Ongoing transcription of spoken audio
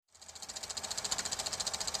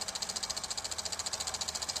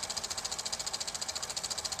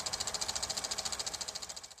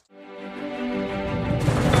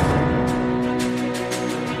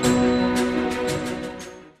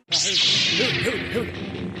Here we go.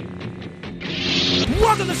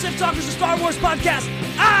 Welcome to Sith Talkers, the Star Wars podcast.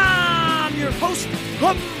 I'm your host,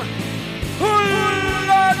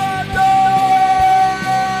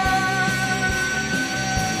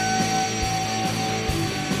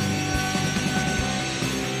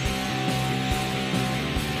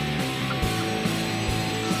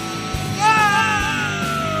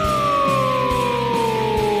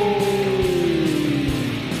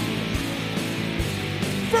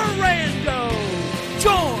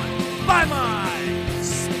 joined by my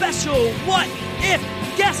special What If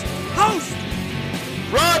guest host,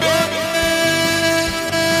 Robin!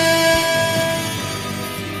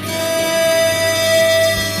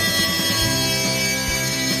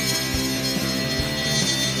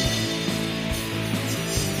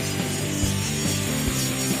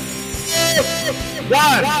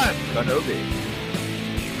 Kenobi.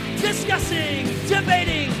 Discussing,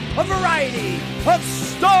 debating a variety of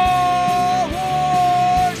Star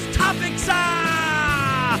Wars topics.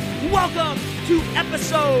 Welcome to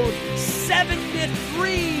episode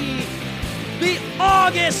 73, the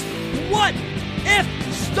August What If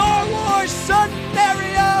Star Wars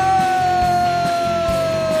scenario.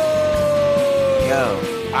 Yo,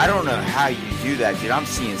 I don't know how you do that, dude. I'm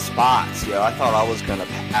seeing spots, yo. I thought I was gonna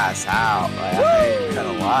pass out. I ain't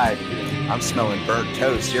gonna lie, dude. I'm smelling burnt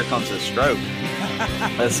toast. Here comes a stroke.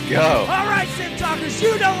 Let's go. All right, Sith Talkers,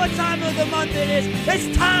 you know what time of the month it is.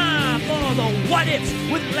 It's time for the What Ifs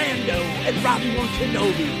with Lando and Obi-Wan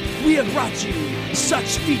Kenobi. We have brought you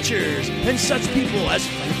such features and such people as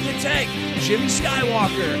Frank the Tank, Jimmy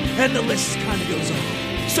Skywalker, and the list kind of goes on.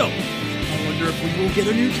 So, I wonder if we will get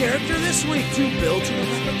a new character this week to build to the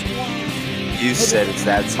repertoire. You said it's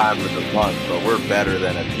that time of the month, but we're better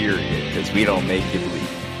than a period because we don't make you bleed.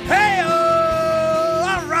 Hey,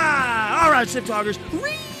 all right, Sith Talkers,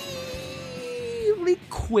 really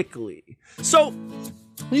quickly. So,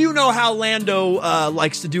 you know how Lando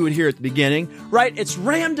likes to do it here at the beginning, right? It's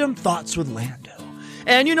random thoughts with Lando.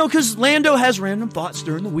 And, you know, because Lando has random thoughts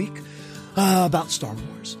during the week about Star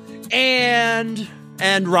Wars. And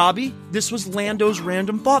Robbie, this was Lando's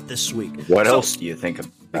random thought this week. What else do you think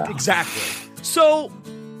about? Exactly. So,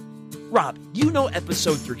 Rob, you know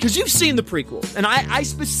episode 3, because you've seen the prequels, and I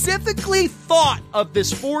specifically thought of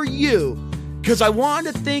this for you, because I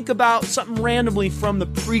wanted to think about something randomly from the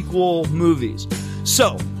prequel movies.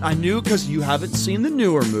 So, I knew, because you haven't seen the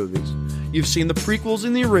newer movies, you've seen the prequels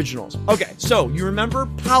and the originals. Okay, so, you remember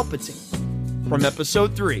Palpatine from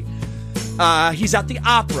episode 3. He's at the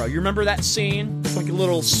opera. You remember that scene? It's like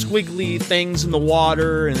little squiggly things in the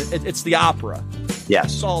water, and it's the opera.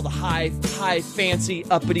 Yes. It's all the high, fancy,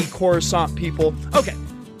 uppity Coruscant people. Okay,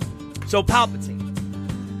 so Palpatine.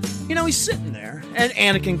 You know, he's sitting there, and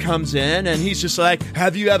Anakin comes in, and he's just like,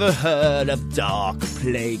 have you ever heard of Dark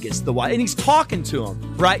Plagueis the White? And he's talking to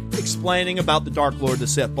him, right? Explaining about the Dark Lord, the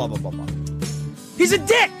Sith, blah, blah, blah, blah. He's a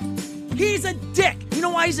dick! He's a dick! You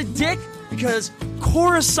know why he's a dick? Because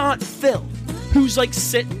Coruscant Phil, who's like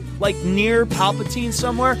sitting like near Palpatine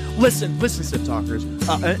somewhere. Listen, Sith Talkers,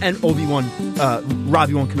 and Obi-Wan,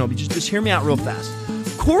 Obi-Wan Kenobi, just hear me out real fast.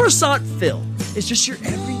 Coruscant Phil is just your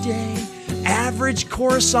everyday, average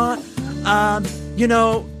Coruscant,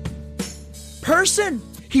 person.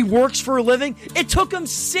 He works for a living. It took him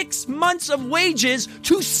 6 months of wages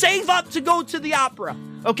to save up to go to the opera.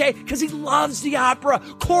 Okay? Because he loves the opera.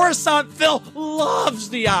 Coruscant Phil loves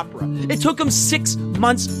the opera. It took him 6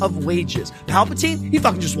 months of wages. Palpatine, he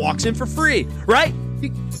fucking just walks in for free. Right?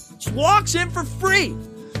 He just walks in for free.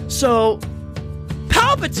 So,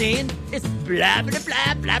 Palpatine is blah, blah,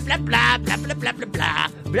 blah, blah, blah, blah, blah, blah, blah, blah, blah, blah,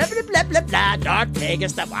 blah, blah, blah, blah, Darth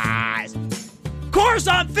Plagueis the Wise.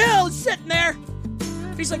 Coruscant Phil is sitting there.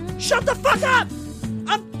 He's like, shut the fuck up!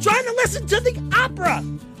 I'm trying to listen to the opera!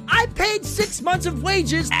 I paid 6 months of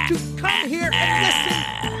wages to come here and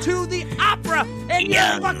listen to the opera, and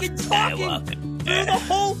you're fucking talking through the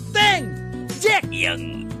whole thing! Dick!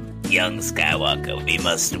 Young Skywalker, we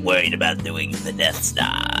must have worried about doing the Death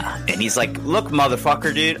Star. And he's like, look,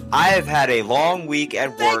 motherfucker, dude, I have had a long week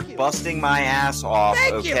at work busting my ass off,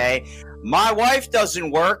 okay? My wife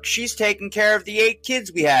doesn't work. She's taking care of the 8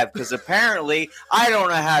 kids we have because apparently I don't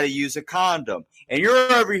know how to use a condom. And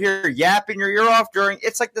you're over here yapping your ear off during –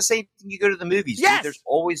 it's like the same thing you go to the movies. Yes. Dude. There's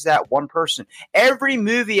always that one person. Every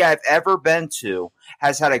movie I've ever been to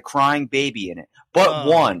has had a crying baby in it. But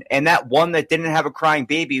one. And that one that didn't have a crying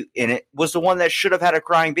baby in it was the one that should have had a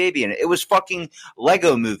crying baby in it. It was fucking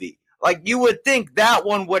Lego Movie. Like you would think that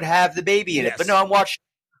one would have the baby in it. But no, I'm watching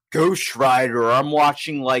Ghost Rider or I'm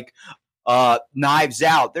watching like – Knives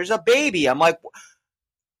Out. There's a baby. I'm like,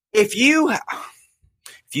 if you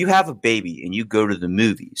if you have a baby and you go to the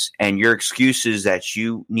movies and your excuse is that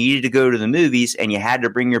you needed to go to the movies and you had to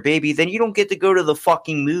bring your baby, then you don't get to go to the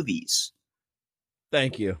fucking movies.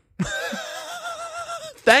 Thank you.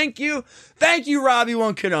 Thank you. Thank you, Robbie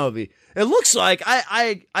One Kenobi. It looks like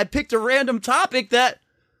I picked a random topic that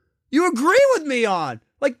you agree with me on.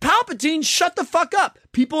 Like, Palpatine, shut the fuck up.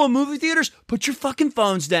 People in movie theaters, put your fucking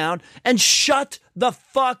phones down and shut the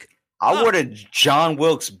fuck up. I would have John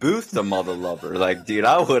Wilkes Booth the mother lover. Like, dude,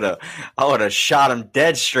 I would have shot him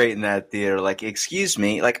dead straight in that theater. Like, excuse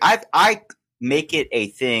me. Like, I make it a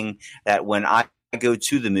thing that when I go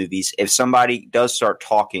to the movies, if somebody does start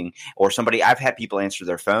talking or I've had people answer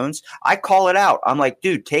their phones, I call it out. I'm like,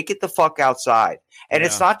 dude, take it the fuck outside. And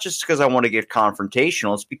it's not just because I want to get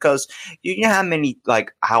confrontational. It's because you know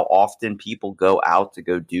how often people go out to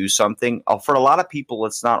go do something. For a lot of people,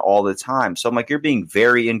 it's not all the time. So I'm like, you're being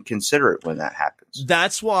very inconsiderate when that happens.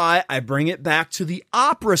 That's why I bring it back to the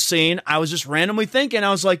opera scene. I was just randomly thinking,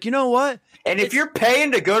 I was like, you know what? And if you're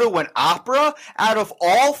paying to go to an opera out of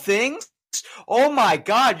all things, oh my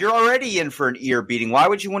God, you're already in for an ear beating. Why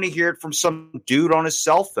would you want to hear it from some dude on his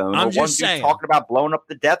cell phone? I'm or just one saying. dude talking about blowing up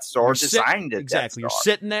the Death Star or designing the exactly. Death Star. You're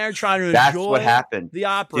sitting there trying to That's enjoy what happened. the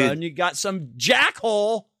opera, Dude. and you got some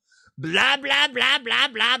jackhole, blah, blah, blah, blah,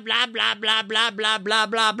 blah, blah, blah, blah, blah, blah, blah,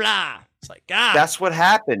 blah, blah. It's like, God. That's what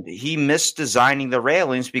happened. He missed designing the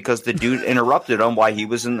railings because the dude interrupted him while he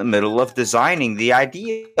was in the middle of designing the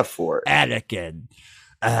idea for it. Anakin,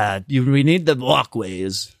 we need the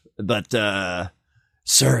walkways, but,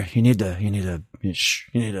 sir, you need to,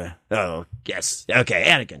 oh, yes. Okay,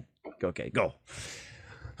 Anakin. Okay, go.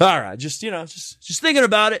 All right, just thinking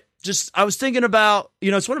about it. I was thinking about,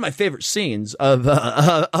 it's one of my favorite scenes of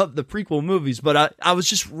the prequel movies, but I was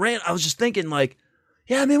just thinking, like,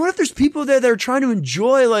 yeah, man, what if there's people there that are trying to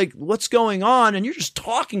enjoy, like, what's going on, and you're just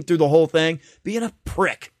talking through the whole thing, being a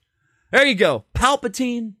prick. There you go.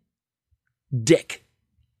 Palpatine, dick,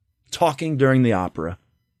 talking during the opera.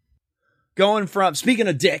 Going from, speaking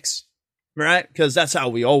of dicks, right? Because that's how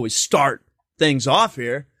we always start things off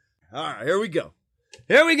here. All right, here we go.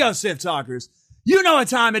 Here we go, Sith Talkers. You know what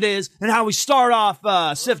time it is and how we start off,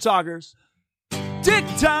 Sith Talkers. Dick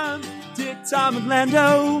time with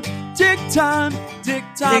Lando. Dick time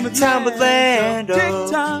with Lando.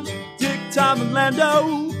 Dick time with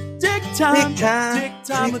Lando. Dick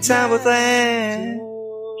time with Lando.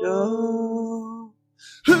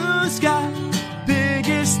 Who's got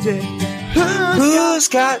biggest dick? Who's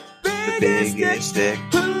got the biggest dick?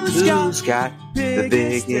 Who's got the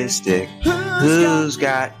biggest dick? Who's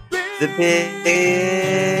got the biggest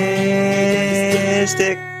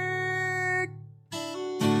dick?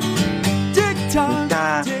 Dick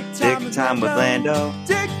time with Lando.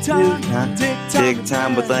 Dick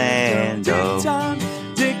time with Lando.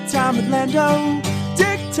 Dick time with Lando.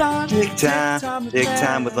 Dick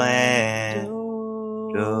time with Lando.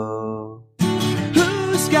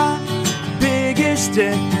 Who's got biggest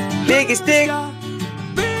dick? Biggest dick.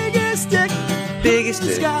 Biggest dick. Biggest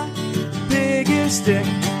Who's dick. got biggest dick?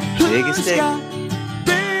 Biggest dick.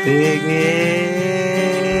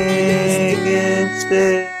 Biggest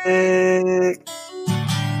dick.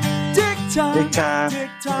 Dick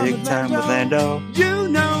time with Lando. You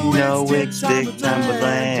know it's dick time with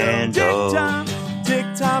Lando. Dick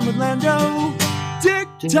time with Lando. Dick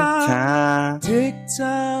time with Lando.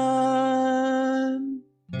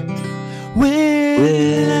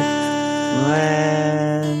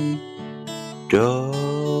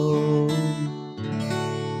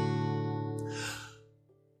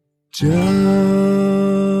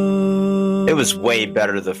 It was way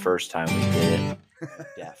better the first time we did it.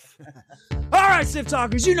 Def. All right, Sith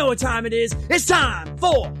Talkers, you know what time it is. It's time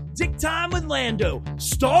for Dick Time with Lando,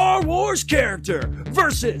 Star Wars character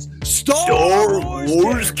versus Star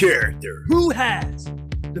Wars character. Who has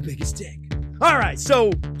the biggest dick? All right,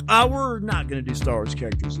 so we're not going to do Star Wars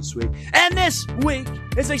characters this week. And this week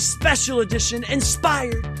is a special edition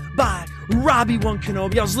inspired by Robbie One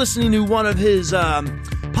Kenobi. I was listening to one of his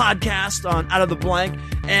podcasts on Out of the Blank,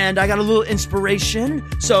 and I got a little inspiration.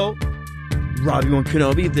 So, Robbie One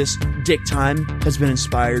Kenobi, this dick time has been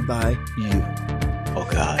inspired by you. Oh,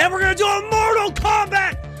 God. And we're going to do a Mortal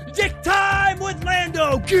Kombat dick time with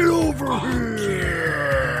Lando. Get over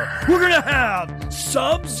here. We're going to have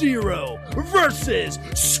Sub-Zero versus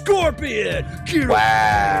Scorpion. Get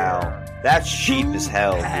Wow. That's cheap as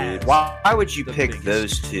hell, dude. Why would you pick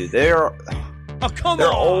those two? They're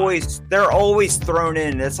always thrown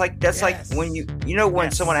in. It's like like when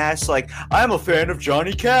when someone asks, like, I'm a fan of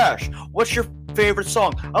Johnny Cash. What's your favorite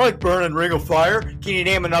song? I like Burning Ring of Fire. Can you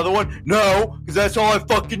name another one? No, because that's all I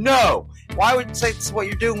fucking know. Why would say it's what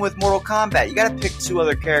you're doing with Mortal Kombat? You gotta pick 2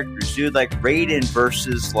 other characters, dude. Like Raiden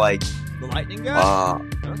versus like The lightning guy?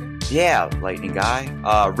 Okay. Yeah, lightning guy.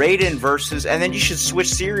 Raiden versus, and then you should switch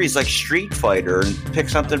series like Street Fighter and pick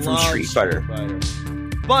something from Street Fighter.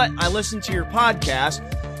 But I listened to your podcast.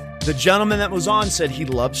 The gentleman that was on said he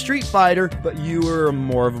loved Street Fighter, but you were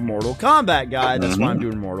more of a Mortal Kombat guy. That's why I'm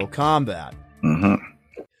doing Mortal Kombat.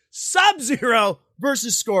 Sub-Zero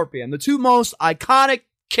versus Scorpion, the 2 most iconic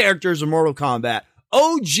characters of Mortal Kombat.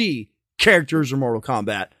 OG characters of Mortal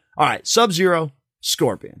Kombat. All right, Sub-Zero,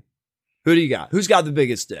 Scorpion. Who do you got? Who's got the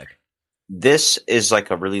biggest dick? This is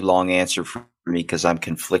like a really long answer for me because I'm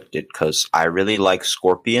conflicted because I really like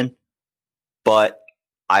Scorpion, but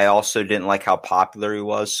I also didn't like how popular he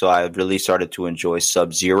was, so I really started to enjoy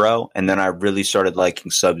Sub-Zero, and then I really started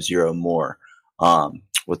liking Sub-Zero more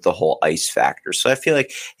with the whole ice factor. So I feel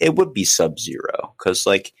like it would be Sub-Zero because,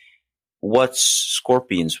 like, what's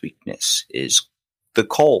Scorpion's weakness is the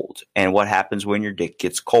cold, and what happens when your dick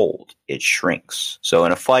gets cold? It shrinks. So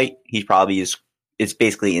in a fight, he probably is. It's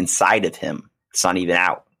basically inside of him. It's not even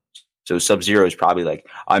out. So Sub-Zero is probably like,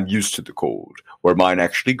 I'm used to the cold, where mine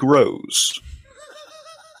actually grows.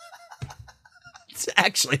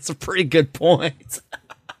 It's a pretty good point.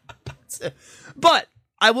 But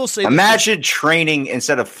I will say, imagine training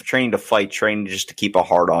instead of training to fight, training just to keep a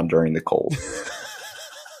hard on during the cold.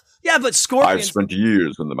 Yeah, but Scorpion. I've spent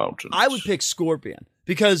years in the mountains. I would pick Scorpion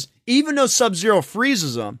because even though Sub-Zero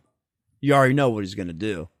freezes him, you already know what he's going to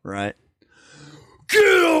do, right? Get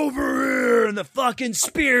over here! And the fucking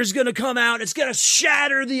spear's going to come out. It's going to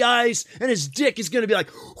shatter the ice, and his dick is going to be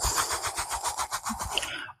like.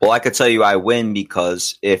 Well, I could tell you I win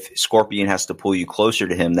because if Scorpion has to pull you closer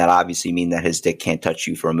to him, that obviously means that his dick can't touch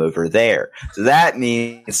you from over there. So that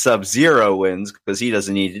means Sub-Zero wins because he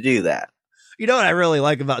doesn't need to do that. You know what I really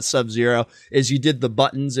like about Sub-Zero is you did the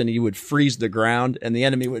buttons and you would freeze the ground and the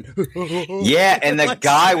enemy would. Yeah, and the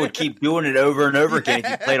guy would keep doing it over and over again if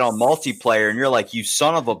you played on multiplayer, and you're like, you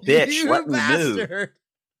son of a bitch, let me move.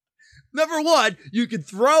 Number 1, you could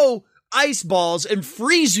throw ice balls and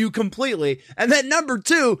freeze you completely. And then number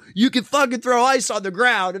 2, you could fucking throw ice on the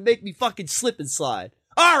ground and make me fucking slip and slide.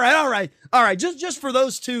 All right. Just for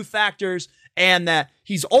those 2 factors and that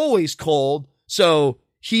he's always cold. So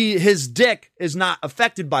his dick is not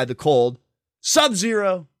affected by the cold.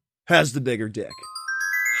 Sub-Zero has the bigger dick.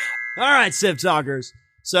 All right, Civ Talkers.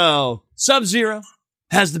 So Sub-Zero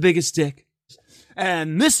has the biggest dick.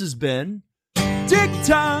 And this has been Dick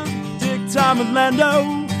Time with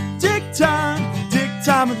Lando. Dick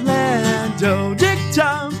time with Lando. Dick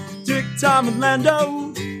time with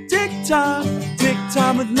Lando. Dick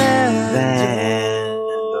time with Lando.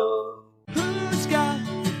 Who's got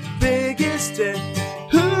biggest dick?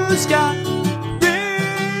 Who's got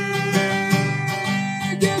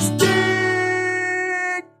biggest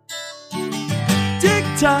dick?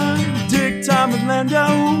 Dick time with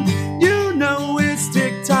Lando. You know it's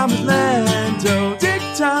Dick time with Lando. Dick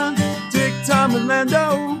time with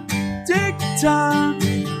Lando. Dick time.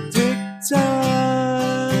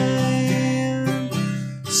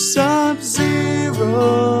 Sub-Zero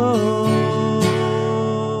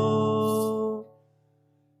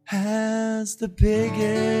has the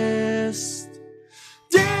biggest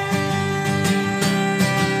dick.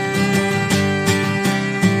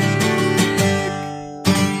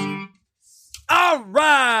 All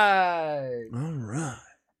right.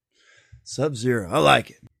 Sub-Zero. I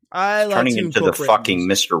like it. I like turning into the fucking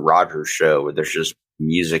Mr. Rogers show where there's just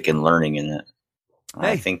music and learning in it.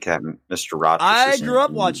 Hey, I think that Mr. Rogers. I grew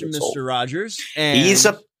up watching Mr. Rogers, and he's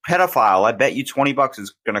a pedophile. I bet you $20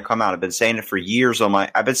 is going to come out. I've been saying it for years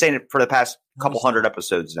I've been saying it for the past couple hundred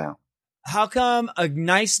episodes now. How come a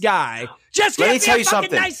nice guy just let can't me be tell a you fucking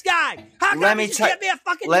something. Nice guy? How come let me he just can't be a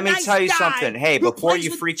fucking let nice me tell you guy something. Hey, who before plays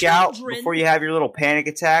you with freak children? out, before you have your little panic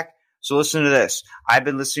attack, so listen to this. I've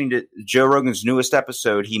been listening to Joe Rogan's newest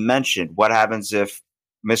episode. He mentioned what happens if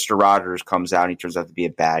Mr. Rogers comes out and he turns out to be a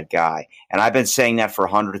bad guy. And I've been saying that for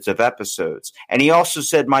hundreds of episodes. And he also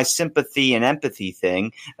said my sympathy and empathy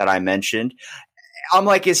thing that I mentioned. I'm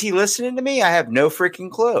like, is he listening to me? I have no freaking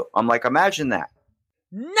clue. I'm like, imagine that.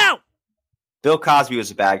 No. Bill Cosby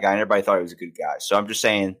was a bad guy, and everybody thought he was a good guy. So I'm just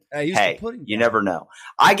saying, hey, you never know.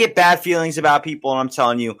 I get bad feelings about people, and I'm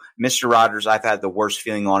telling you, Mr. Rogers, I've had the worst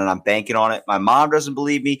feeling on it. I'm banking on it. My mom doesn't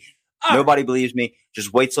believe me. Nobody believes me.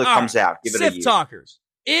 Just wait till it comes out. Give it a year. Talkers,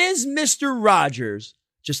 is Mr. Rogers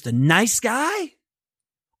just a nice guy?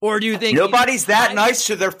 Or do you think nobody's that nice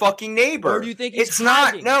to their fucking neighbor? Or do you think he's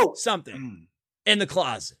something in the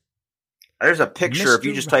closet? There's a picture. If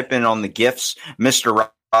you just type in on the GIFs, Mr.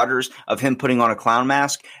 Rogers of him putting on a clown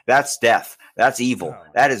mask, that's death. That's evil.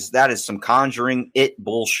 That is some Conjuring It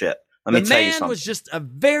bullshit. Let me tell you something. The man was just a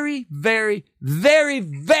very, very, very,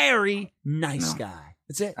 very nice guy.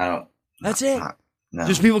 That's it. That's it. No.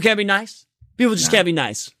 Just people can't be nice. People just can't be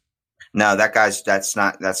nice. No, that guy's that's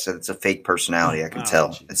a fake personality. I can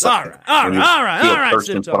tell. It's all right.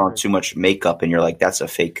 Person put on too much makeup, and you're like, that's a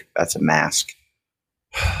mask.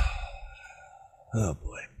 Oh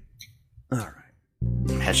boy. All right.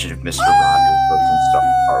 Imagine if Mr. Rogers was in Star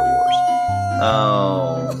Wars.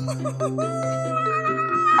 Oh.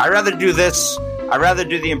 I'd rather do this. I'd rather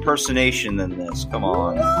do the impersonation than this. Come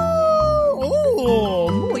on. Oh,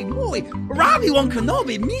 muy. Obi-Wan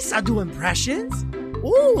Kenobi, Misa do impressions.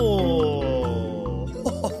 Oh.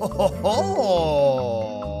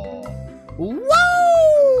 Whoa.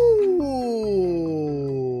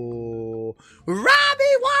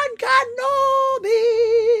 Obi-Wan Kenobi.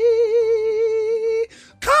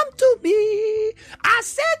 Come to me, I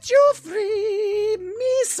set you free,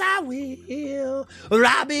 Misa will,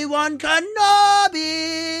 Obi-Wan Kenobi,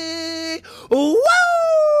 whoa!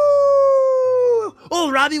 Oh,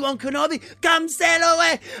 Obi-Wan Kenobi, come sail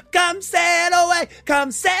away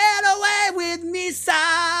with Misa,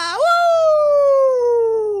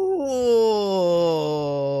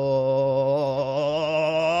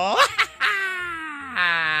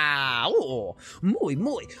 oh, muy,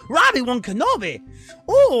 Obi-Wan Kenobi.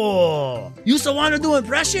 Oh, you still want to do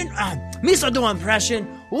impression? Misa do impression.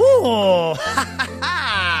 Oh,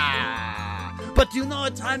 but you know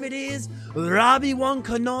what time it is? Obi-Wan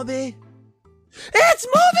Kenobi. It's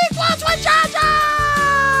Movie Quotes with Jar Jar!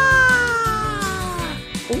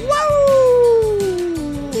 Whoa!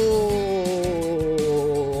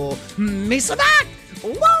 Misa back!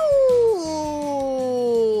 Whoa!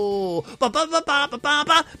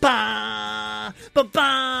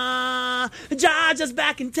 Jar Jar's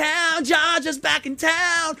back in town.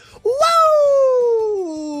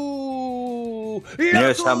 Whoa!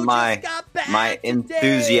 Notice how my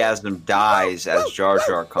enthusiasm dies as Jar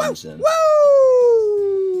Jar comes in. Whoa!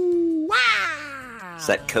 Wow! It's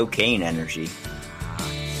that cocaine energy.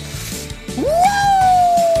 Woo!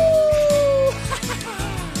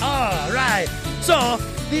 All right. So,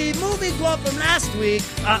 the movie quote from last week,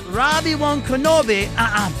 Obi-Wan Kenobi,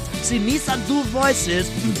 see, Misa do voices,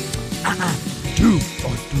 do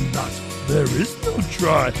or do not, there is no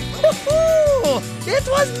try. It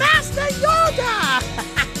was Master Yoda!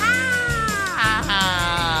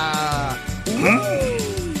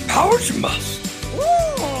 Powers must.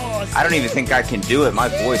 I don't even think I can do it. My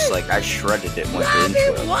voice, I shredded it with the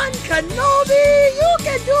intro. Obi-Wan Kenobi, you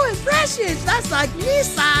can do impressions. That's like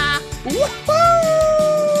Misa. Woohoo!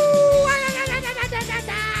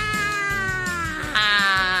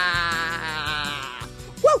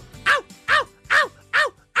 Woo! Ow! Ow! Ow!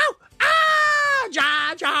 Ow! Ow! Ow!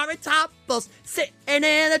 Jar Jar and Topples sitting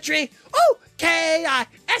in a tree. Oh,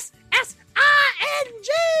 K-I-S-S-I-N-G.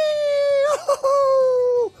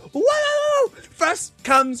 Whoa! First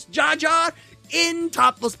comes Jar Jar in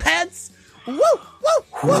Topples' pants. Woo! Woo!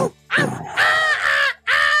 Woo!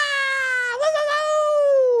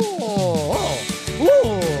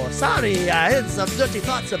 Whoa! Sorry, I had some dirty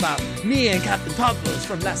thoughts about me and Captain Topples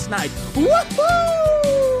from last night.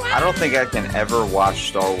 Woohoo! I don't think I can ever watch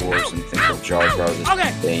Star Wars and think of Jar Jar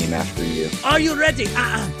the same after you. Are you ready?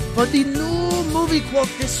 For the new movie quote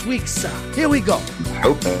this week, sir. Here we go. I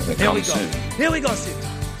hope it comes soon. Here we go, sir.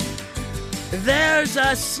 There's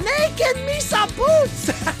a snake in Misa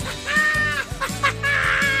boots.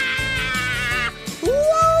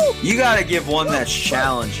 Whoa! You gotta give one that's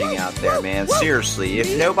challenging out there, man. Seriously,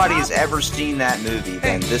 if nobody's ever seen that movie,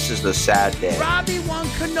 then this is the sad day. Obi-Wan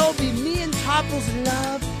Kenobi, me and Topples'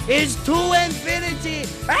 love is to infinity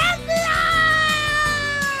and beyond!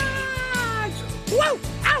 Whoa!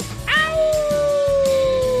 Ow! Ow!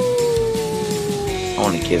 I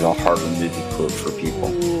want to give a harder movie quote for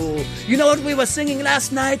people. You know what we were singing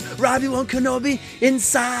last night? Obi-Wan Kenobi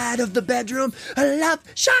inside of the bedroom. A love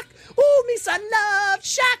shack. Ooh, Misa love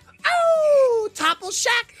shack. Ooh, Topple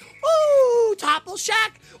shack. Ooh, Topple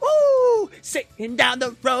shack. Ooh, sitting down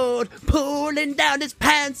the road, pulling down his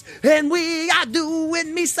pants, and we are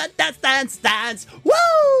doing Misa dance.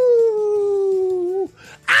 Woo!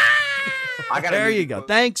 There you go.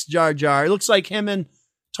 Thanks, Jar Jar. It looks like him and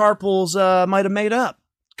Tarples might have made up.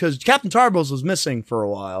 Because Captain Tarbles was missing for a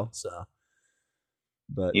while, so.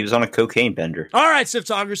 But he was on a cocaine bender. All right, Sif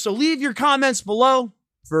Talkers. So leave your comments below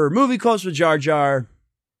for movie quotes with Jar Jar.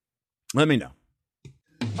 Let me know.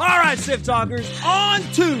 All right, Sif Talkers. On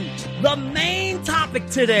to the main topic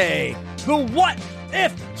today: the what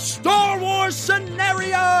if Star Wars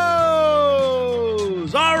scenarios.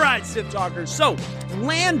 All Tip Talkers. So,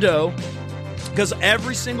 Lando, because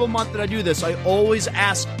every single month that I do this, I always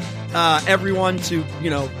ask everyone to,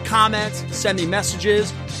 comment, send me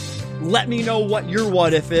messages, let me know what your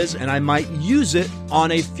what if is, and I might use it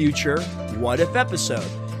on a future what if episode.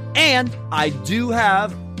 And I do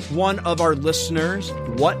have one of our listeners'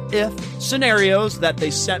 what if scenarios that they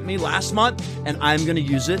sent me last month, and I'm going to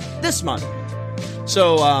use it this month.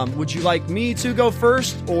 So, would you like me to go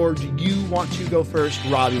first, or do you want to go first,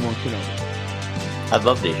 Robbie Kenobi? I'd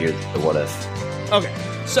love to hear the what if. Okay,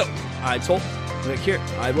 so I told, look here,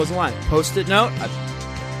 I wasn't lying. Post-it note, I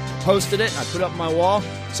posted it, I put it up on my wall.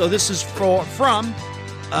 So this is from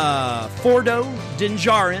Fordo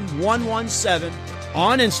Dinjarin 117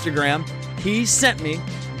 on Instagram. He sent me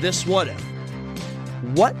this what if.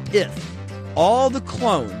 What if all the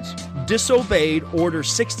clones disobeyed Order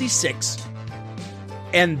 66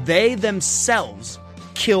 and they themselves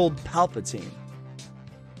killed Palpatine?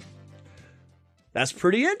 That's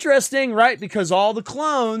pretty interesting, right? Because all the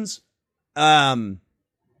clones, once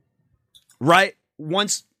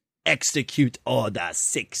execute Order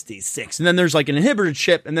 66. And then there's like an inhibitor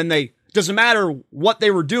chip, and then doesn't matter what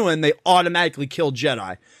they were doing, they automatically kill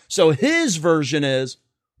Jedi. So his version is,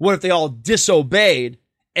 what if they all disobeyed,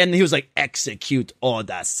 and he was like, execute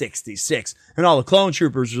Order 66. And all the clone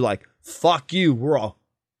troopers were like, fuck you,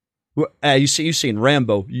 you seen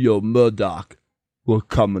Rambo, yo, Murdoch, we're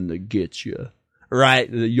coming to get you. Right?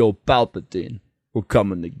 Yo, Palpatine, we're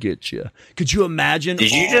coming to get you. Could you imagine?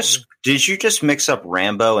 Did you just mix up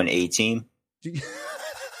Rambo and A-Team?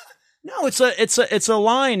 No, it's a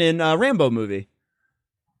line in a Rambo movie.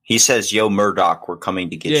 He says, "Yo, Murdoch, we're coming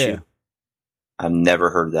to get you." I've never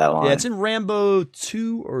heard that line. Yeah, it's in Rambo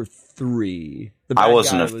 2 or 3. I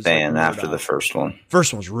wasn't a fan after the first one.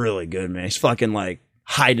 First one was really good, man. He's fucking like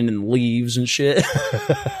hiding in leaves and shit.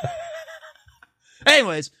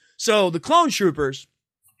 Anyways, so the clone troopers,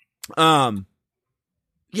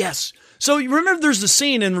 yes. So you remember there's the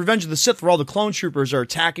scene in Revenge of the Sith where all the clone troopers are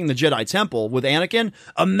attacking the Jedi Temple with Anakin?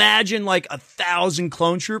 Imagine like 1,000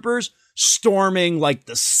 clone troopers storming like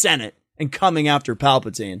the Senate and coming after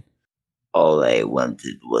Palpatine. All I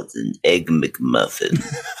wanted was an Egg McMuffin.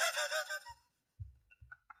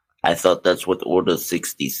 I thought that's what Order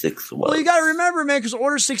 66 was. Well, you gotta remember, man, because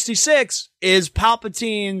Order 66 is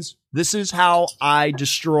Palpatine's, this is how I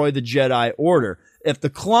destroy the Jedi Order. If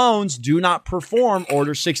the clones do not perform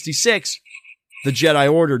Order 66, the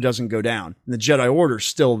Jedi Order doesn't go down. And the Jedi Order's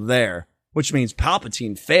still there, which means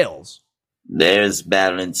Palpatine fails. There's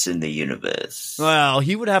balance in the universe. Well,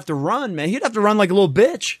 he would have to run, man. He'd have to run like a little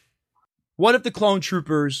bitch. What if the clone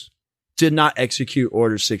troopers did not execute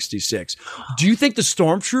Order 66? Do you think the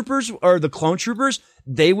stormtroopers or the clone troopers,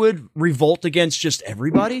 they would revolt against just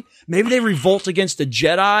everybody? Maybe they revolt against the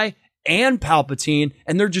Jedi and Palpatine,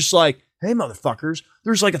 and they're just like, hey, motherfuckers,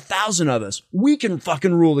 there's like 1,000 of us. We can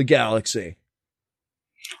fucking rule the galaxy.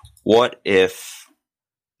 What if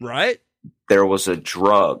there was a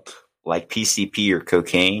drug like PCP or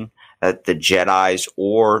cocaine that the Jedis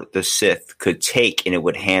or the Sith could take and it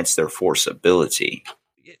would enhance their force ability?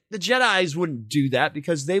 The Jedis wouldn't do that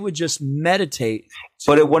because they would just meditate.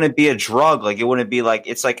 But it wouldn't be a drug. Like, it wouldn't be like,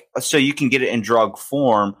 it's like, so you can get it in drug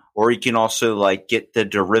form, or you can also like get the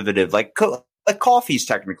derivative, like coffee's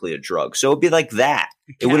technically a drug. So it'd be like that.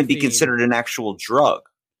 Caffeine. It wouldn't be considered an actual drug.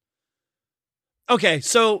 Okay.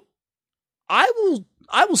 So I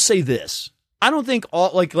will say this. I don't think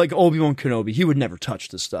like Obi-Wan Kenobi, he would never touch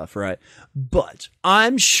this stuff, right? But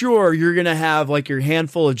I'm sure you're going to have like your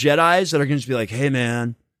handful of Jedis that are going to be like, hey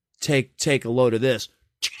man, take a load of this.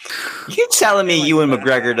 You telling me Ewan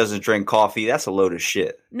McGregor doesn't drink coffee? That's a load of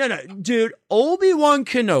shit. No, dude. Obi-Wan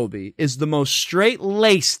Kenobi is the most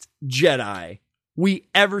straight-laced Jedi we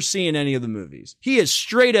ever see in any of the movies. He is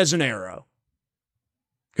straight as an arrow.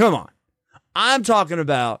 Come on. I'm talking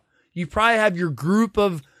about, you probably have your group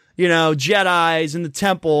of, Jedis in the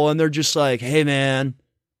temple, and they're just like, hey man,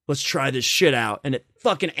 let's try this shit out. And it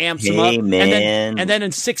fucking amps them up. Man. And then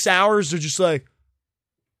in 6 hours, they're just like,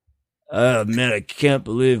 oh man, I can't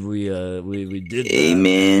believe we did that. Hey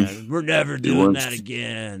man, we're never doing that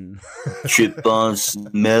again. Trip on some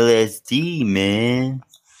LSD, man.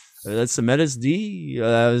 That's some LSD.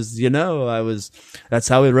 That's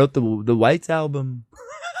how we wrote the White Album.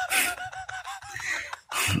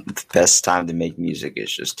 The best time to make music is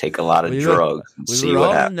just take a lot of drugs and see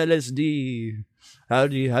what happens. LSD. How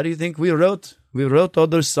do you think we wrote all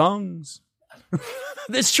those songs?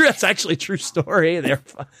 That's true. That's actually a true story. The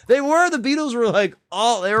Beatles were like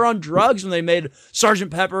they were on drugs when they made Sgt.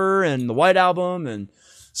 Pepper and the White Album, and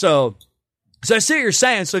so I see what you're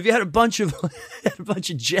saying. So if you had a bunch of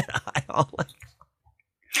Jedi, all like,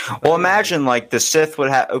 Well, imagine like the Sith would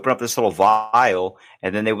open up this little vial,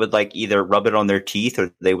 and then they would like either rub it on their teeth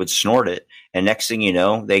or they would snort it, and next thing you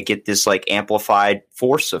know, they get this like amplified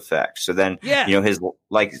force effect. So then, his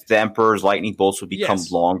like the Emperor's lightning bolts would become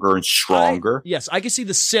longer and stronger. I can see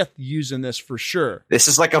the Sith using this for sure. This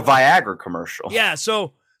is like a Viagra commercial. Yeah,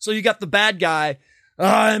 so you got the bad guy.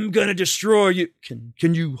 I'm gonna destroy you.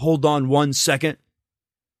 Can you hold on 1 second?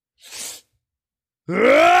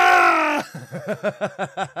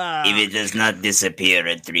 If it does not disappear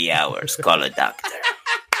in 3 hours, call a doctor.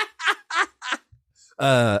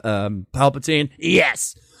 Palpatine?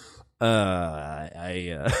 Yes.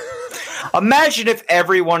 Imagine if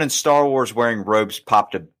everyone in Star Wars wearing robes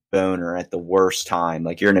popped a boner at the worst time.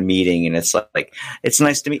 Like you're in a meeting and it's like, it's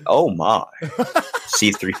nice to meet. Oh my.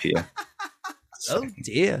 C-3PO. Oh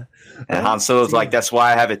dear. And Han Solo's like, that's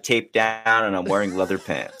why I have it taped down and I'm wearing leather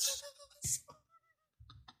pants.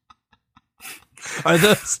 Are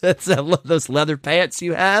those leather pants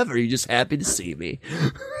you have, or are you just happy to see me?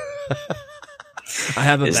 I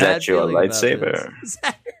have a Is bad that your feeling lightsaber?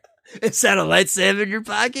 Is that a lightsaber in your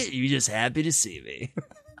pocket? Are you just happy to see me?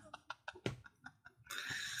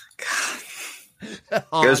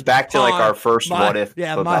 Goes back to like our first what if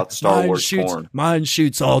about Star Wars porn. Mine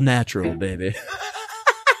shoots all natural, baby.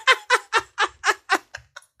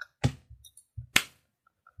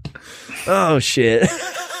 Oh shit.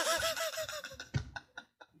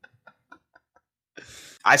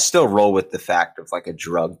 I still roll with the fact of like a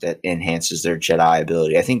drug that enhances their Jedi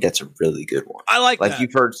ability. I think that's a really good one. I like that.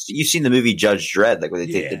 You've seen the movie Judge Dredd, like where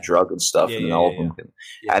they take the drug and stuff, and then all of them can.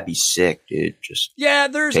 That'd be sick, dude. Just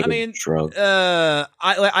drug.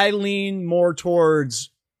 I lean more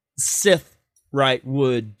towards Sith. Right,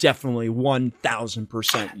 would definitely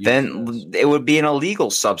 1,000%. Then it would be an illegal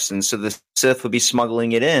substance, so the Sith would be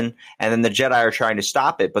smuggling it in, and then the Jedi are trying to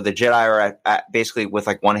stop it. But the Jedi are basically with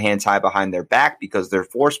like one hand tied behind their back because their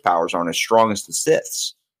force powers aren't as strong as the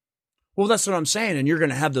Sith's. Well, that's what I'm saying. And you're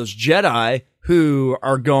going to have those Jedi who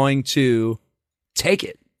are going to take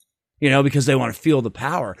it, because they want to feel the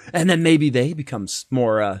power, and then maybe they become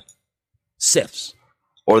more Siths.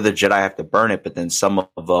 Or the Jedi have to burn it, but then some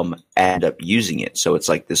of them end up using it. So it's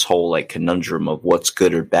like this whole like conundrum of what's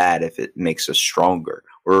good or bad if it makes us stronger.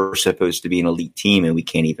 We're supposed to be an elite team and we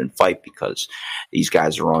can't even fight because these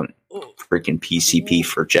guys are on freaking PCP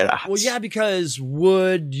for Jedi. Well, yeah, because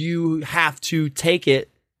would you have to take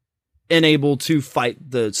it and able to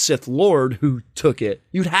fight the Sith Lord who took it?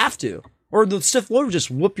 You'd have to. Or the Sith Lord would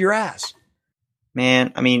just whoop your ass.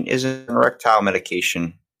 Man, I mean, isn't erectile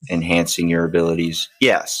medication enhancing your abilities?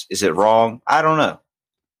 Yes. Is it wrong? I don't know.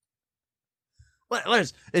 What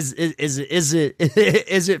is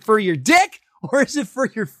it for your dick or is it for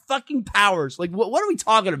your fucking powers? Like what are we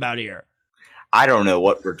talking about here? I don't know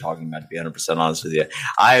what we're talking about, to be 100% honest with you.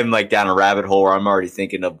 I am like down a rabbit hole where I'm already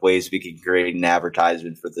thinking of ways we can create an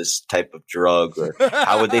advertisement for this type of drug, or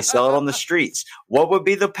how would they sell it on the streets? What would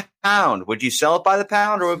be the pound? Would you sell it by the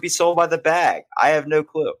pound or would it be sold by the bag? I have no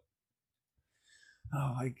clue.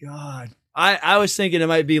 Oh my God. I was thinking it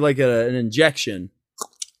might be like an injection,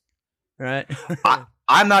 right?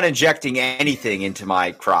 I'm not injecting anything into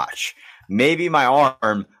my crotch. Maybe my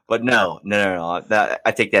arm, but no.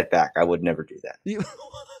 I take that back. I would never do that.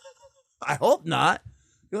 I hope not.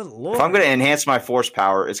 Good Lord. If I'm going to enhance my force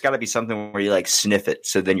power, it's got to be something where you like sniff it,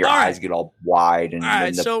 so then your eyes get all wide and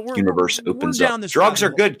then the universe opens up. Drugs are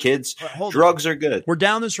good, kids. Drugs are good. We're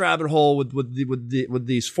down this rabbit hole with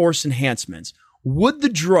these force enhancements. Would the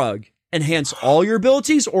drug enhance all your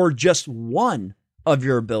abilities or just one of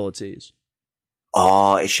your abilities?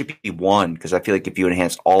 It should be one, because I feel like if you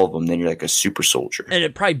enhance all of them, then you're like a super soldier. And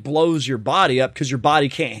it probably blows your body up because your body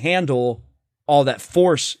can't handle all that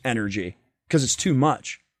force energy because it's too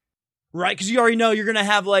much. Right? Because you already know you're going to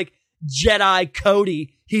have like Jedi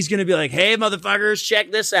Cody. He's going to be like, hey, motherfuckers,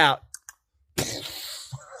 check this out.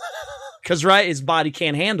 Because, right, his body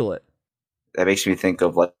can't handle it. That makes me think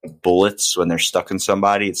of like bullets when they're stuck in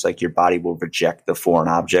somebody. It's like your body will reject the foreign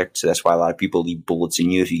object. So that's why a lot of people leave bullets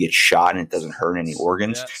in you if you get shot and it doesn't hurt any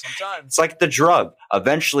organs. Yeah, sometimes. It's like the drug.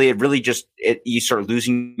 Eventually it really you start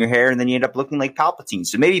losing your hair and then you end up looking like Palpatine.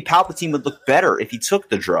 So maybe Palpatine would look better if he took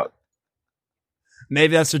the drug.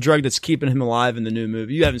 Maybe that's the drug that's keeping him alive in the new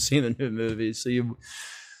movie. You haven't seen the new movie, so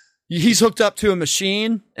he's hooked up to a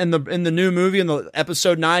machine in the new movie in the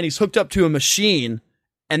episode 9. He's hooked up to a machine.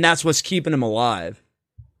 And that's what's keeping him alive.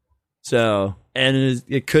 So, and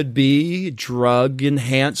it could be drug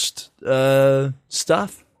enhanced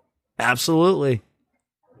stuff. Absolutely.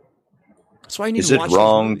 That's why you need to watch. Is it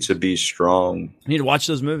wrong to be strong? You need to watch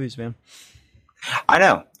those movies, man. I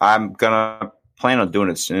know. I'm gonna plan on doing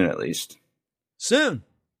it soon, at least. Soon.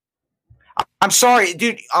 I'm sorry,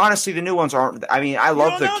 dude. Honestly, the new ones aren't. I mean, I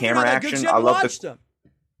love the camera action. I love the.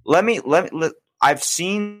 Let me. I've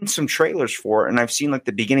seen some trailers for it, and I've seen like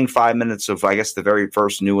the beginning 5 minutes of, I guess, the very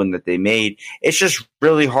first new one that they made. It's just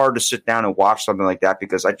really hard to sit down and watch something like that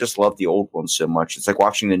because I just love the old ones so much. It's like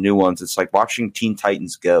watching the new ones. It's like watching Teen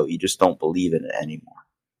Titans Go. You just don't believe in it anymore.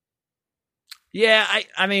 Yeah,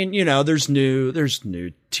 I mean, you know, there's new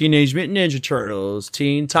Teenage Mutant Ninja Turtles,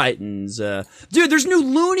 Teen Titans. Dude, there's new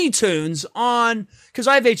Looney Tunes on, because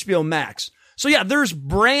I have HBO Max. So yeah, there's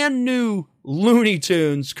brand new Looney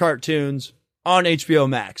Tunes cartoons on HBO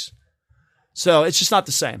Max. So it's just not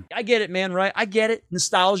the same. I get it, man, right? I get it.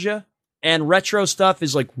 Nostalgia and retro stuff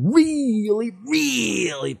is like really,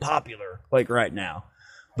 really popular like right now.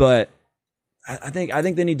 But I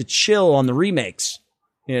think they need to chill on the remakes,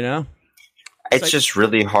 you know? It's like, just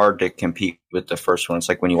really hard to compete with the first one. It's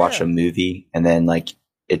like when you watch a movie and then like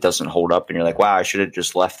it doesn't hold up and you're like, wow, I should have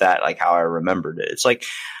just left that like how I remembered it. It's like,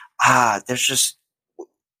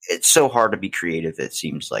 it's so hard to be creative, it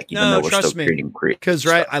seems like, even though we're still creating creative. Because,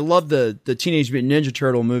 right, I love the Teenage Mutant Ninja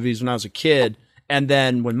Turtle movies when I was a kid. And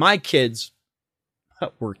then when my kids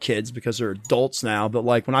were kids because they're adults now, but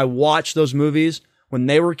like when I watched those movies when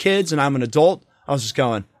they were kids and I'm an adult, I was just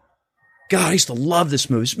going, God, I used to love this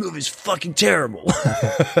movie. This movie's fucking terrible.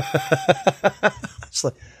 It's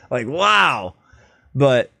like, wow.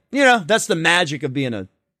 But, you know, that's the magic of being a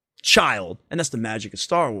child. And that's the magic of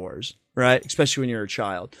Star Wars, right? Especially when you're a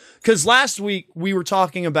child. Because last week we were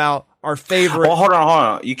talking about our favorite. Well, hold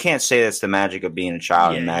on. You can't say that's the magic of being a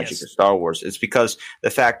child and magic of Star Wars. It's because the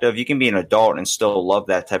fact of you can be an adult and still love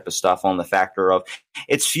that type of stuff on the factor of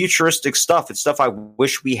it's futuristic stuff. It's stuff I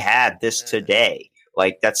wish we had this today.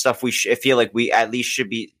 Like that stuff I feel like we at least should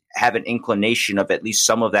have an inclination of at least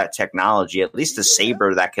some of that technology, at least a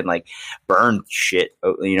saber that can like burn shit,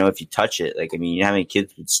 you know, if you touch it. Like, I mean, you know how many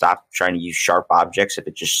kids would stop trying to use sharp objects if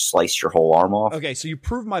it just sliced your whole arm off? Okay, so you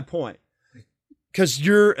proved my point. Because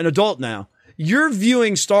you're an adult now. You're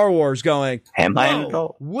viewing Star Wars going, am I an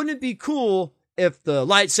adult? Wouldn't it be cool if the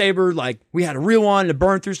lightsaber, like, we had a real one to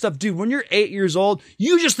burn through stuff? Dude, when you're 8 years old,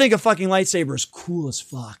 you just think a fucking lightsaber is cool as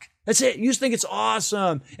fuck. That's it. You just think it's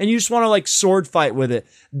awesome. And you just want to like sword fight with it.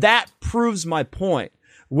 That proves my point.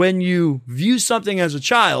 When you view something as a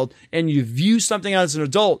child and you view something as an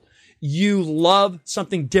adult, you love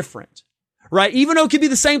something different, right? Even though it could be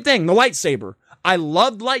the same thing, the lightsaber. I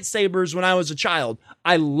loved lightsabers when I was a child.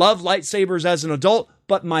 I love lightsabers as an adult,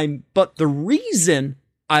 but the reason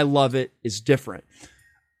I love it is different.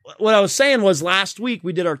 What I was saying was last week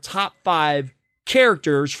we did our top 5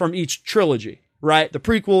 characters from each trilogy. Right? The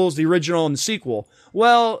prequels, the original, and the sequel.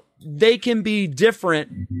 Well, they can be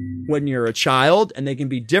different when you're a child, and they can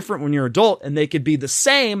be different when you're an adult, and they could be the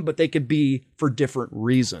same, but they could be for different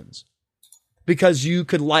reasons. Because you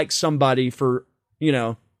could like somebody for, you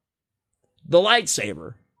know, the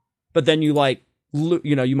lightsaber, but then you like,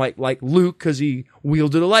 you know, you might like Luke because he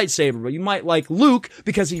wielded a lightsaber, but you might like Luke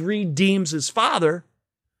because he redeems his father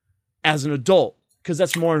as an adult, because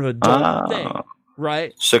that's more of an adult thing.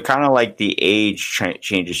 Right. So kind of like the age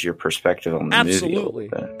changes your perspective on the movie.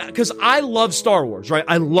 Absolutely. Because I love Star Wars, right?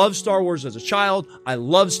 I love Star Wars as a child. I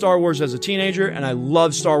love Star Wars as a teenager. And I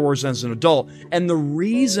love Star Wars as an adult. And the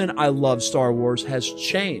reason I love Star Wars has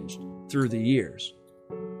changed through the years.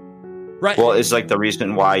 Right. Well, is like the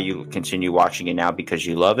reason why you continue watching it now because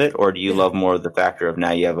you love it? Or do you love more of the factor of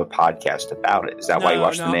now you have a podcast about it? Is that why you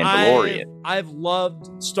watch The Mandalorian? I've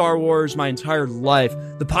loved Star Wars my entire life.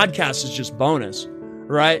 The podcast is just bonus,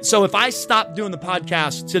 right? So if I stopped doing the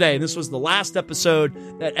podcast today, and this was the last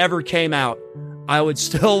episode that ever came out, I would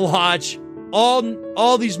still watch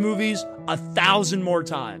all these movies 1,000 more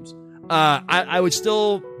times. I would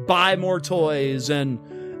still buy more toys and...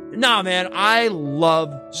 Nah, man, I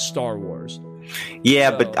love Star Wars.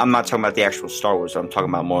 Yeah, but I'm not talking about the actual Star Wars. I'm talking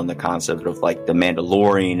about more on the concept of like The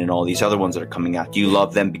Mandalorian and all these other ones that are coming out. Do you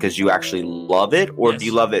love them because you actually love it? Or do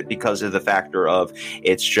you love it because of the factor of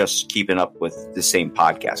it's just keeping up with the same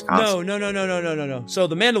podcast constantly? No. So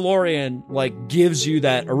The Mandalorian like gives you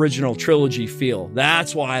that original trilogy feel.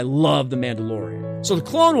 That's why I love The Mandalorian. So the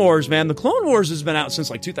Clone Wars, man, the Clone Wars has been out since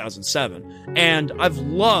like 2007. And I've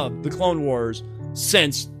loved the Clone Wars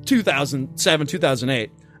since 2007,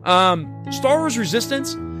 2008. Star Wars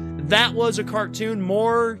Resistance, that was a cartoon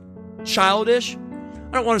more childish. I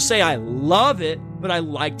don't want to say I love it, but I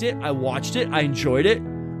liked it. I watched it. I enjoyed it.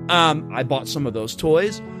 I bought some of those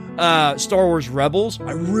toys. Star Wars Rebels.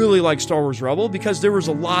 I really like Star Wars Rebel because there was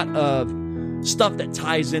a lot of stuff that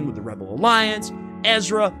ties in with the Rebel Alliance.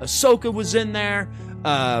 Ezra, Ahsoka was in there.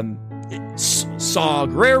 Saw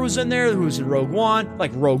Gerrera was in there, who was in Rogue One.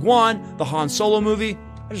 Like Rogue One, the Han Solo movie.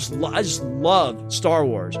 I just love Star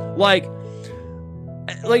Wars. Like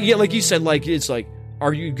you said, like, it's like,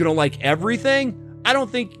 are you gonna like everything? I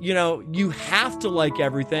don't think, you have to like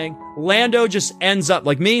everything. Lando just ends up,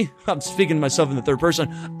 like me, I'm speaking to myself in the third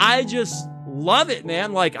person, I just love it,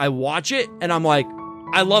 man. Like, I watch it, and I'm like,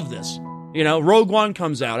 I love this. Rogue One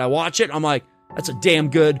comes out, I watch it, I'm like, that's a damn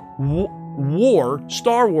good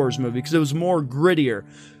Star Wars movie, because it was more grittier.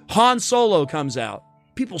 Han Solo comes out,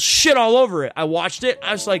 people shit all over it. I watched it,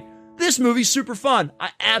 I was like, this movie's super fun.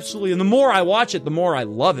 And the more I watch it, the more I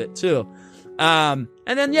love it, too. And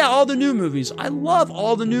then, all the new movies. I love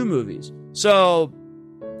all the new movies. So,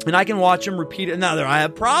 and I can watch them, repeat it. Now, I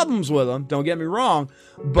have problems with them, don't get me wrong,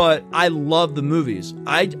 but I love the movies.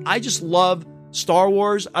 I just love Star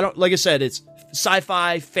Wars. Like I said, it's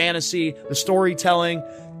sci-fi, fantasy, the storytelling,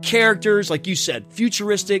 characters, like you said,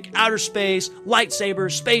 futuristic, outer space,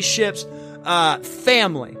 lightsabers, spaceships,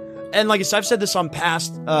 family. And like I said, I've said this on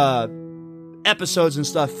past, episodes and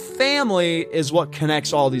stuff, family is what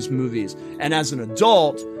connects all these movies. And as an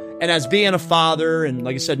adult, and as being a father, and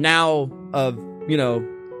like I said, now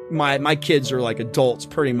my kids are like adults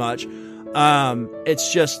pretty much,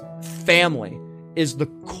 it's just family is the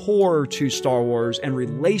core to Star Wars, and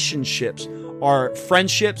relationships are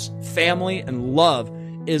friendships, family, and love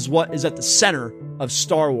is what is at the center of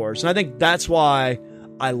Star Wars. And I think that's why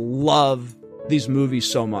I love these movies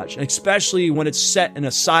so much, and especially when it's set in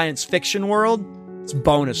a science fiction world. It's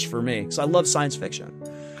bonus for me because I love science fiction.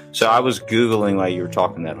 So I was Googling while you were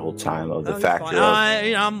talking that whole time of the factor of...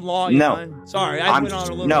 I'm long. Sorry, I went on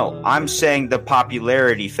a little... No, I'm saying the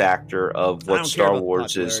popularity factor of what Star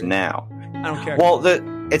Wars is now. I don't care. Well,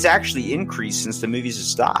 it's actually increased since the movies have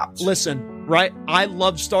stopped. Listen, right? I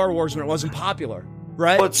loved Star Wars when it wasn't popular.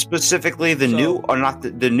 Right? But specifically the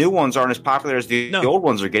new ones aren't as popular as the old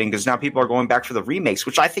ones are getting, because now people are going back for the remakes,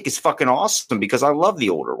 which I think is fucking awesome because I love the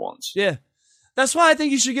older ones. Yeah. That's why I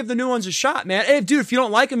think you should give the new ones a shot, man. Hey, dude, if you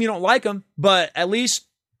don't like them, you don't like them, but at least,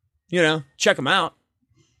 check them out.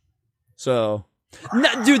 So,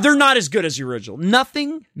 dude, they're not as good as the original.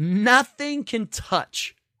 Nothing can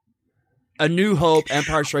touch A New Hope,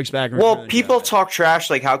 Empire Strikes Back. Well, people talk trash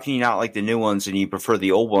like, how can you not like the new ones and you prefer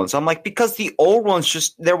the old ones? I'm like, because the old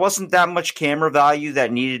ones there wasn't that much camera value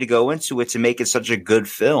that needed to go into it to make it such a good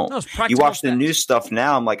film. No, you watch the new stuff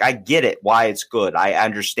now, I'm like, I get it, why it's good. I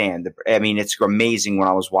understand. It's amazing. When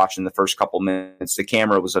I was watching the first couple minutes, the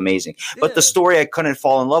camera was amazing. Yeah. But the story I couldn't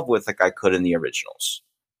fall in love with like I could in the originals.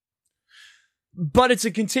 But it's a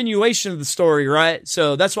continuation of the story, right?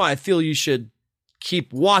 So that's why I feel you should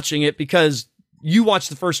keep watching it, because you watch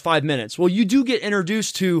the first 5 minutes. Well, you do get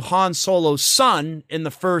introduced to Han Solo's son in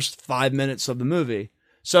the first 5 minutes of the movie.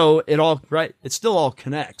 So it still all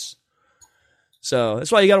connects. So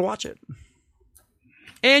that's why you got to watch it.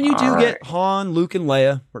 And you do get Han, Luke, and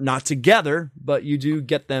Leia, not together, but you do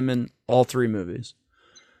get them in all three movies.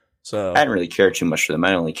 So I didn't really care too much for them.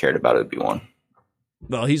 I only cared about Obi-Wan.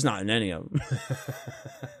 Well, he's not in any of them.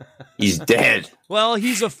 He's dead. Well,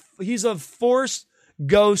 he's a Force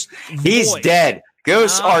ghost voice. He's dead.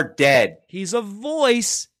 Ghosts are dead. He's a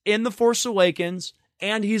voice in The Force Awakens,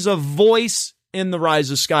 and he's a voice in The Rise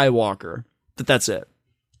of Skywalker. But that's it.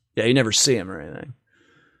 Yeah, you never see him or anything.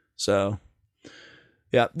 So,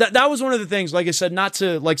 yeah, that was one of the things, like I said, not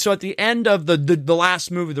to, like, so at the end of the last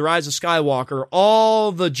movie, The Rise of Skywalker,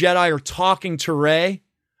 all the Jedi are talking to Rey,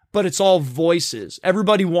 but it's all voices.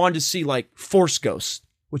 Everybody wanted to see, like, Force ghosts,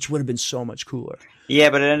 which would have been so much cooler. Yeah,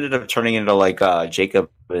 but it ended up turning into like Jacob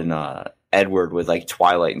and Edward with like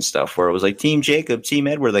Twilight and stuff, where it was like Team Jacob, Team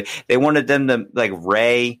Edward. Like they wanted them to like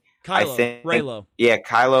Rey, Kylo, I think. Reylo. Yeah,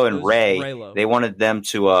 Kylo and Rey. Reylo. They wanted them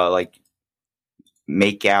to like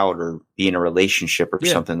make out or be in a relationship or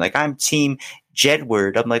something. Like, I'm Team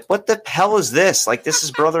Jedward. I'm like, what the hell is this? Like, this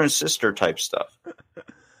is brother and sister type stuff.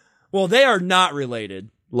 Well, they are not related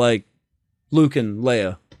like Luke and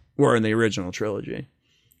Leia were in the original trilogy.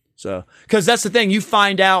 So, because that's the thing, you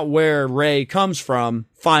find out where Rey comes from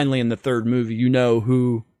finally in the third movie. You know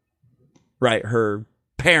who, right, her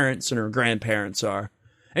parents and her grandparents are.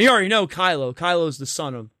 And you already know Kylo. Kylo's the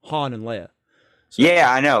son of Han and Leia. So,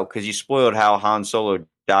 yeah, I know, because you spoiled how Han Solo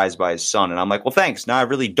dies by his son. And I'm like, well, thanks. Now I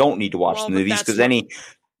really don't need to watch the movies, because any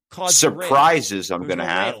surprises I'm going to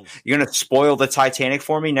have. You're going to spoil the Titanic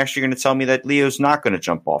for me. Next, you're going to tell me that Leo's not going to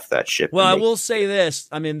jump off that ship. Well, I will say this.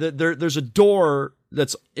 I mean, there's a door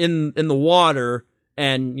that's in the water,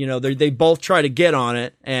 and they both try to get on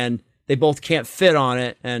it, and they both can't fit on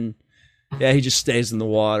it, and yeah, he just stays in the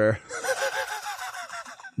water.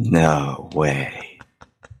 No way.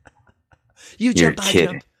 You jump, I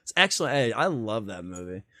jump. It's excellent. Hey, I love that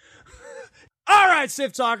movie. All right,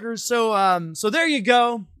 Sif Talkers. So there you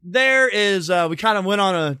go. There is, we kind of went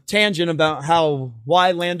on a tangent about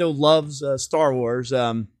why Lando loves Star Wars.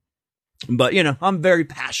 But you know, I'm very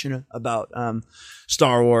passionate about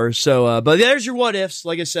Star Wars. So, but there's your what ifs.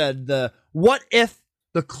 Like I said, what if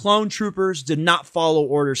the clone troopers did not follow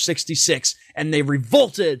Order 66 and they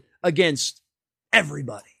revolted against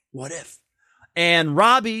everybody? What if? And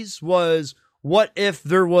Robbie's was, what if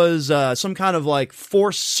there was some kind of like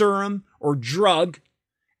force serum or drug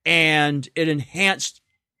and it enhanced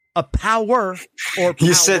a power or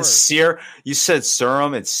You said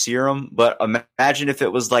serum, it's serum, but imagine if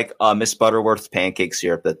it was like Miss Butterworth's pancake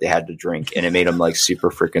syrup that they had to drink and it made them like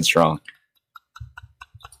super freaking strong.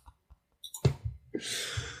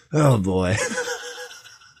 Oh boy.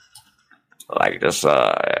 Like just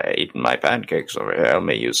eating my pancakes over here. Let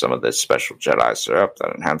me use some of this special Jedi syrup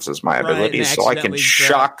that enhances my abilities so I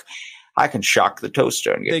can shock the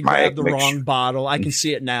toaster and get they my grabbed egg the mixture. wrong bottle. I can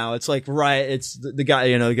see it now. It's like, it's the guy,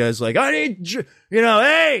 the guy's like, I need,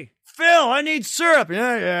 hey, Phil, I need syrup.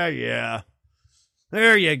 Yeah.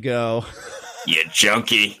 There you go. You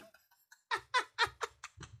junkie.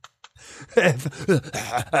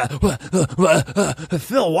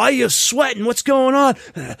 Phil, why are you sweating? What's going on?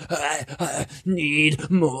 I need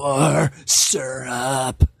more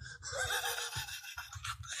syrup.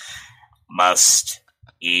 Must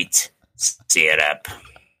eat syrup.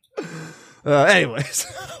 Anyways,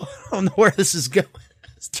 I don't know where this is going.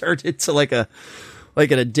 It's turned into like an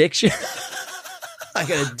addiction. Like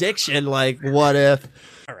an addiction, like what if?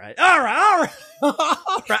 All right. I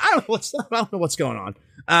don't know what's going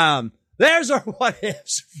on. There's our what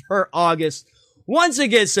ifs for August. Once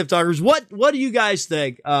again, Sif Talkers, what do you guys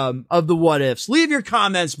think of the what ifs? Leave your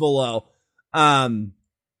comments below. What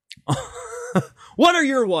are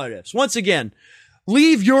your what ifs? Once again,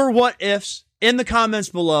 leave your what ifs in the comments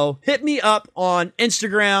below. Hit me up on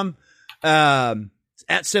Instagram at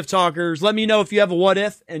Sif Talkers. Let me know if you have a what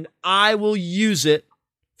if, and I will use it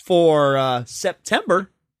for September's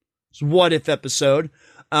what if episode.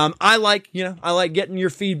 I like getting your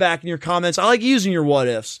feedback and your comments. I like using your what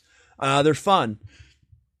ifs. They're fun.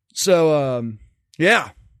 So,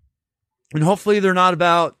 yeah. And hopefully they're not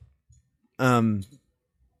about,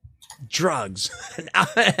 drugs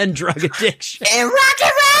and drug addiction. And rock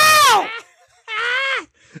and roll!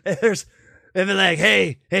 If they're like,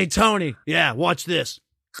 hey, Tony. Yeah, watch this.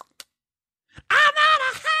 I'm on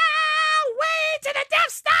a highway to the Death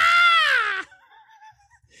Star.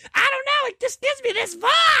 I don't know. It just gives me this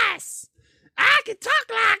voice. I can talk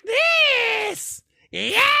like this.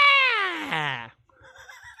 Yeah.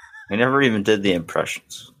 I never even did the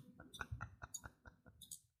impressions.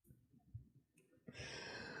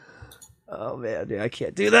 Oh, man, dude, I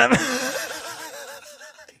can't do that.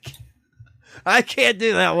 I can't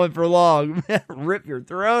do that one for long. Man, rip your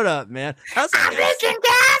throat up, man. I'm making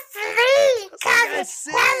gasoline.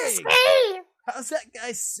 How's that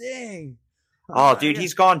guy sing? Oh, dude,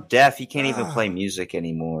 he's gone deaf. He can't even play music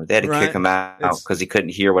anymore. They had to kick him out because he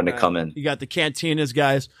couldn't hear when to come in. You got the Cantinas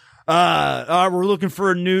guys. We're looking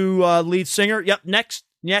for a new lead singer. Yep, next.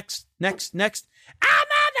 I'm on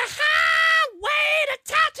the highway to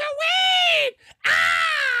Tatooine.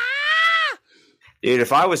 Dude,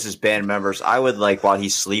 if I was his band members, I would, like, while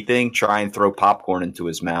he's sleeping, try and throw popcorn into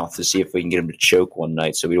his mouth to see if we can get him to choke one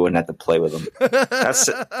night so we wouldn't have to play with him.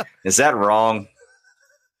 Is that wrong?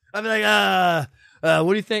 I'd be like,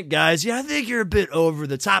 what do you think, guys? Yeah, I think you're a bit over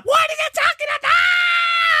the top. What are you talking about?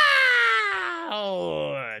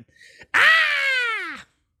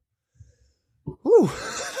 Whew.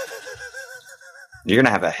 You're going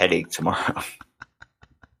to have a headache tomorrow.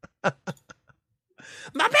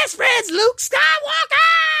 My best friend's Luke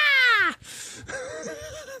Skywalker!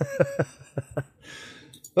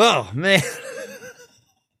 Oh, man.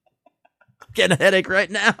 I'm getting a headache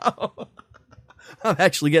right now. I'm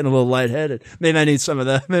actually getting a little lightheaded. Maybe I need some of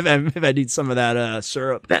that. Maybe I need some of that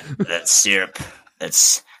syrup. That syrup.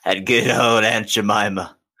 That's that good old Aunt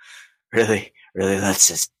Jemima. Really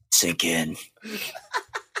lets it sink in.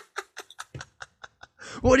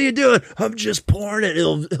 What are you doing? I'm just pouring it.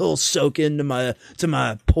 It'll soak into my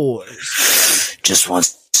pores. Just one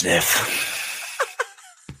sniff.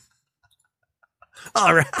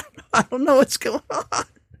 All right. I don't know what's going on.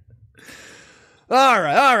 All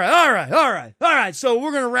right. So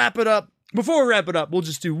we're going to wrap it up. Before we wrap it up, we'll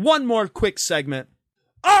just do one more quick segment.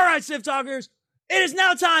 All right, Sif Talkers. It is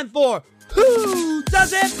now time for Who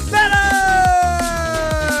Does It Better?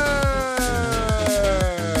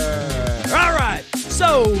 All right.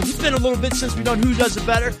 So it's been a little bit since we've done Who Does It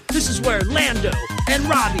Better. This is where Lando and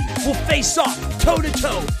Robbie will face off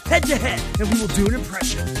toe-to-toe, head-to-head, and we will do an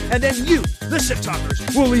impression. And then you, the Sip Talkers,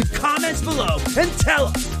 will leave comments below and tell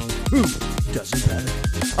us who does it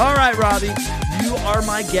better. All right, Robbie, you are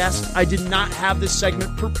my guest. I did not have this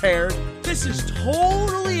segment prepared. This is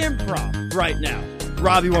totally improv right now.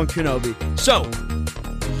 Robbie One Kenobi. So,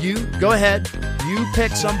 you go ahead, you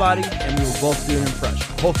pick somebody, and we will both do an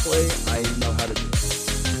impression. Hopefully, I know how to do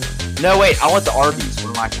it. No, wait, I want the Arby's.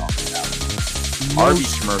 What am I talking about?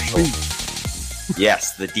 Arby's commercial.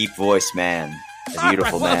 Yes, the deep voice man. The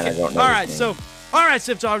beautiful man. I don't know. All right,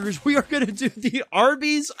 Sip Talkers, we are going to do the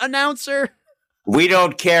Arby's announcer. We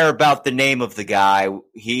don't care about the name of the guy.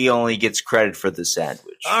 He only gets credit for the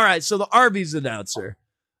sandwich. All right, so the Arby's announcer.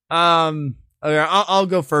 I'll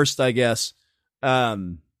go first, I guess. All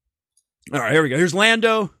right, here we go. Here's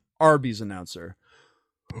Lando, Arby's announcer.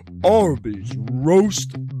 Arby's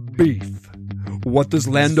roast beef. What does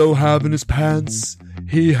Lando have in his pants?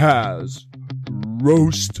 He has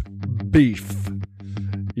roast beef.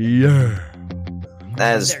 Yeah.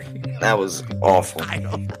 That was awful.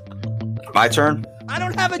 My turn? I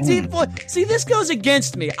don't have a deep voice. See, this goes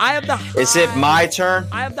against me. I have the high, Is it my turn?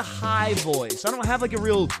 I have the high voice. I don't have like a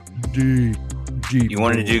real deep You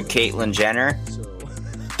want to do Caitlyn Jenner?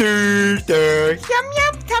 Yum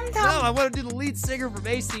yum tum tum. No, I want to do the lead singer from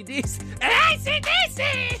AC/DC.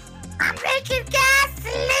 AC/DC. I'm making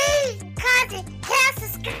gasoline, cause it has to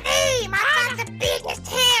scream. I got the biggest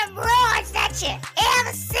hemorrhoids that you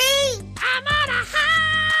ever seen. I'm on a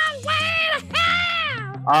highway to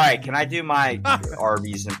hell. All right, can I do my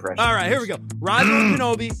Arby's impression? All right, here we go. Robbie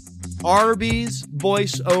Kenobi, Arby's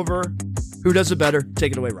voiceover. Who does it better?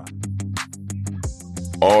 Take it away, Rob.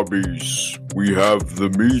 Arby's, we have the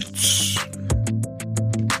meats.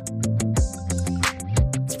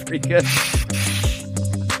 It's pretty good.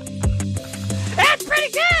 That's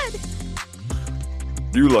pretty good.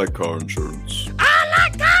 Do you like car insurance? I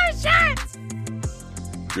like car insurance.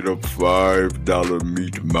 Get a $5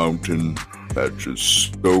 meat mountain that just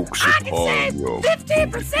stokes I can upon save your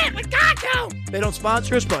 15% with Geico. They don't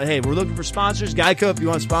sponsor us, but hey, we're looking for sponsors. Geico, if you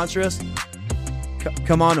want to sponsor us,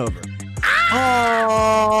 come on over.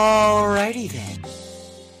 Alrighty then.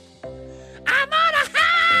 I'm on a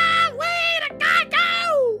highway to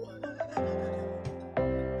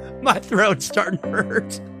Geico. My throat's starting to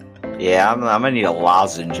hurt. Yeah, I'm gonna need a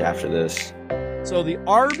lozenge after this. So the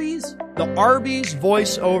Arby's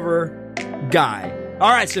voiceover guy.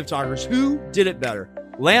 All right, Sip Talkers, who did it better?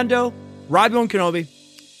 Lando, Robbie One Kenobi.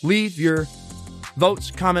 Leave your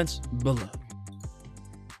votes, comments below.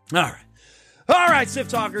 All right, Sip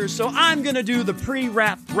Talkers. So I'm going to do the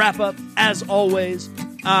wrap-up as always.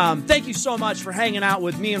 Thank you so much for hanging out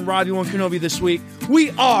with me and Robbie One Kenobi this week.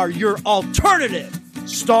 We are your alternative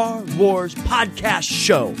Star Wars podcast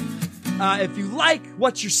show. If you like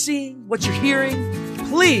what you're seeing, what you're hearing,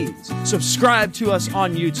 please subscribe to us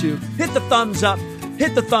on YouTube. Hit the thumbs up.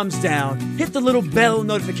 Hit the thumbs down. Hit the little bell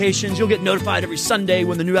notifications. You'll get notified every Sunday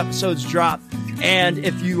when the new episodes drop. And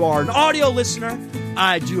if you are an audio listener,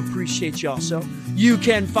 I do appreciate you also. You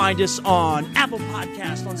can find us on Apple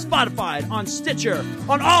Podcasts, on Spotify, on Stitcher,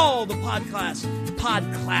 on all the podcast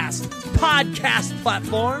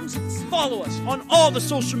platforms. Follow us on all the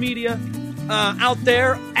social media out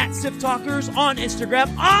there at Sip Talkers, on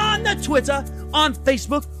Instagram, on the Twitter, on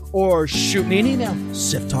Facebook, or shoot me an email,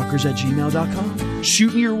 siptalkers@gmail.com.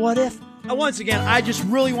 Shoot me your what if. Once again, I just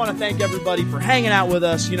really want to thank everybody for hanging out with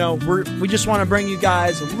us. You know, we just want to bring you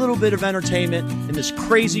guys a little bit of entertainment in this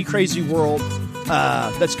crazy, crazy world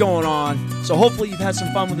that's going on. So hopefully you've had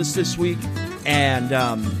some fun with us this week. And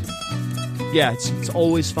yeah, it's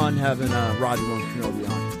always fun having Robbie One Kenobi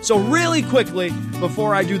on. So really quickly,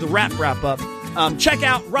 before I do the wrap up, check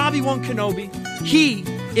out Robbie One Kenobi. He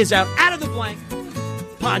is out of the blank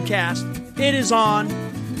podcast. It is on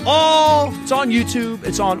it's on YouTube.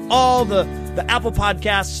 It's on all the Apple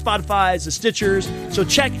Podcasts, Spotify's, the Stitchers. So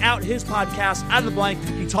check out his podcast, Out of the Blank.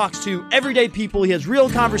 He talks to everyday people. He has real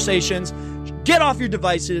conversations. Get off your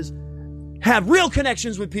devices. Have real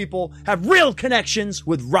connections with people. Have real connections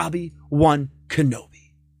with Robbie One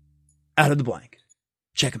Kenobi. Out of the Blank.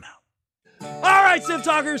 Check him out. All right, Sip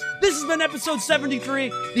Talkers. This has been episode 73,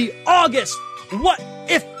 the August What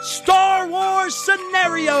If Star Wars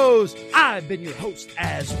Scenarios. I've been your host,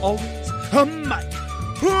 as always, Mike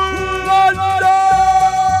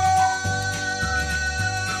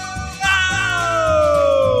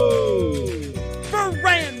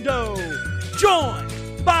Ferrando,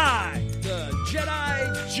 joined by the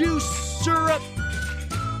Jedi Juice Syrup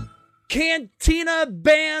Cantina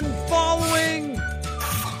Band following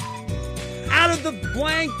Out of the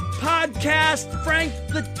Blank podcast, Frank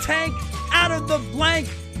the Tank out of the blank.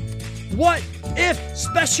 What if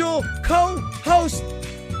special co-host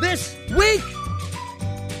this week?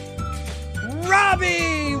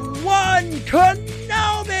 Robbie One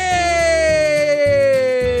Kenobi!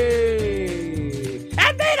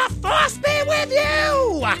 And may the force be with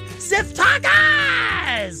you, Sith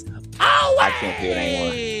Talkers! Always! I can't do it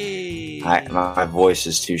anymore. My voice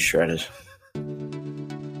is too shredded.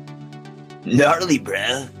 Gnarly,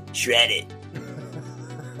 bro. Shred it.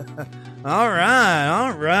 All right.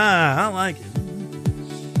 I like it.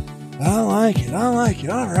 All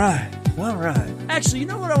right. Actually, you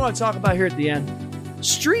know what I want to talk about here at the end?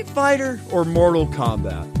 Street Fighter or Mortal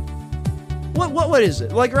Kombat? What is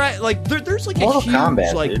it? Like, right? Like, there's like Mortal a huge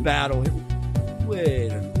Kombat, like dude. battle.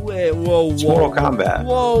 Wait, whoa, It's Mortal Kombat.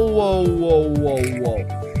 Whoa.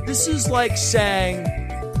 This is like saying,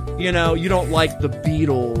 you know, you don't like the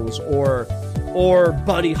Beatles or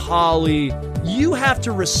Buddy Holly. You have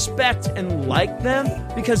to respect and like them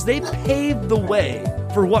because they paved the way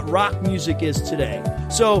for what rock music is today.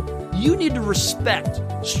 So you need to respect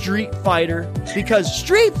Street Fighter because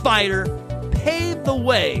Street Fighter paved the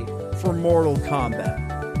way for Mortal Kombat.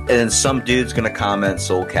 And then some dude's gonna comment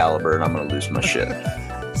Soul Calibur, and I'm gonna lose my shit.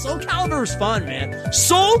 Soul Calibur is fun, man.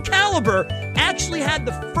 Soul Calibur actually had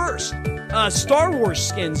the first Star Wars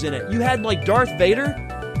skins in it. You had like Darth Vader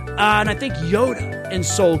and I think Yoda in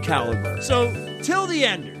Soul Calibur. So, till the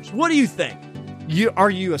enders, what do you think? Are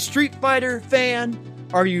you a Street Fighter fan?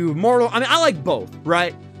 Are you Mortal? I mean, I like both,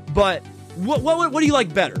 right? But what do you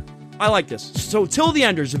like better? I like this. So, till the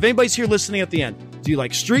enders, if anybody's here listening at the end, do you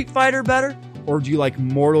like Street Fighter better or do you like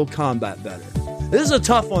Mortal Kombat better? This is a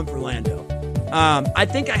tough one for Lando. I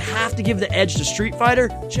think I have to give the edge to Street Fighter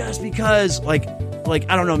just because, like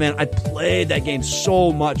I don't know, man. I played that game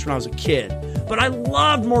so much when I was a kid. But I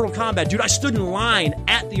loved Mortal Kombat. Dude, I stood in line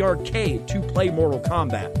at the arcade to play Mortal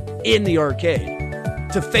Kombat in the arcade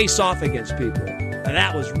to face off against people. And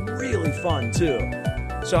that was really fun, too.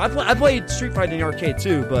 So I played Street Fighter in the arcade,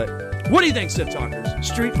 too. But what do you think, Sith Talkers?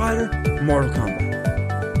 Street Fighter, Mortal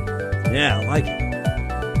Kombat? Yeah, I like it.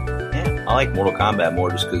 Yeah, I like Mortal Kombat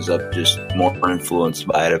more just because I'm just more influenced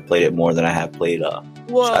by it. I've played it more than I have played.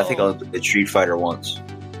 Whoa. I think I'll play Street Fighter once.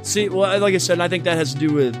 See, well, like I said, I think that has to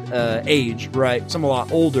do with age, right? So I'm a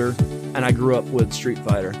lot older, and I grew up with Street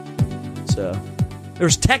Fighter. So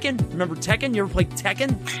there's Tekken. Remember Tekken? You ever played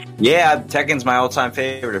Tekken? Yeah, Tekken's my all-time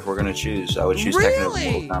favorite. If we're gonna choose, I would choose Tekken over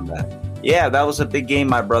Mortal Kombat. Yeah, that was a big game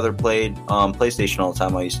my brother played PlayStation all the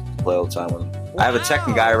time. I used to play all the time with him. Wow. I have a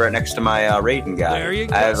Tekken guy right next to my Raiden guy. There you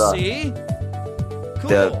go. I have, see, cool.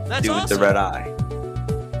 The That's dude awesome. with the red eye.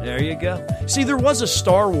 There you go. See, there was a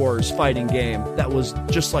Star Wars fighting game that was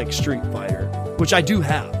just like Street Fighter, which I do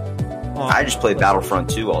have. I just play Battlefront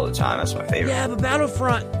 2 all the time. That's my favorite. Yeah, but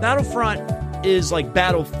Battlefront is like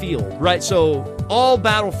Battlefield, right? So all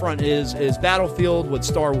Battlefront is Battlefield with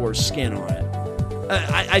Star Wars skin on it.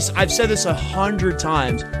 I've said this 100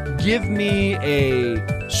 times. Give me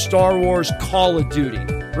a Star Wars Call of Duty,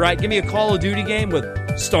 right? Give me a Call of Duty game with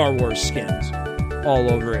Star Wars skins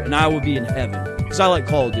all over it, and I would be in heaven. Because I like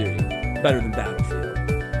Call of Duty better than Battlefield.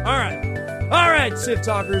 All right, Sith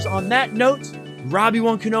Talkers. On that note, Robbie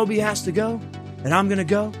One Kenobi has to go, and I'm going to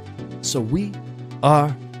go. So we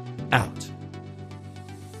are out.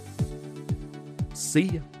 See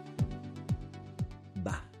ya.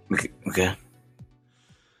 Bye. Okay.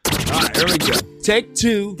 All right, here we go. Take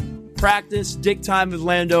 2. Practice Dick Time with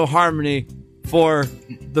Lando Harmony for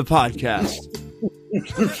the podcast.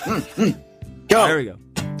 Go. There we go.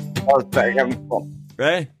 I was back having fun.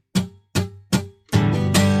 Ready?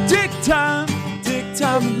 Dick time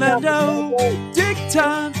with Lando. Dick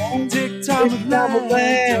time with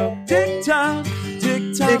Lando. Dick time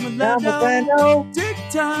with Lando. Dick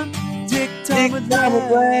time with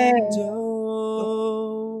Lando.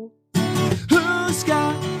 Who's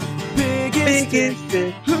got biggest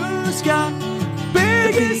dick? Who's got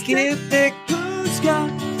biggest dick? Who's got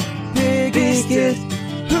biggest dick?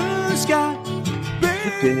 Who's got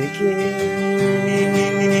biggest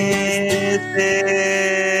dick?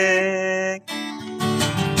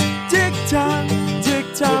 Dick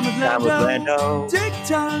time with Lando. Dick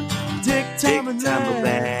time with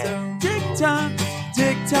Lando. Dick time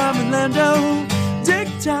with Lando.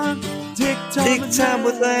 Dick time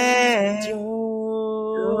with Lando.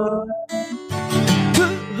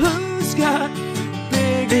 Who's got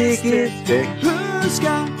biggest dick? Who's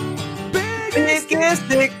got biggest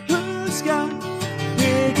dick? Who's got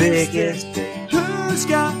biggest dick? Who's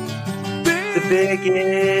got the biggest dick?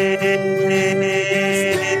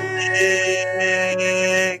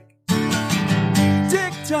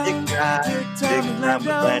 Dick time with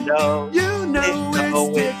Lando. Lando. You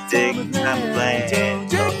know it's Dick Time with Lando.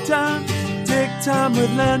 Dick time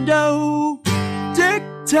with Lando. Dick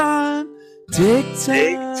time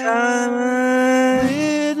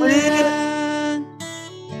with Lando.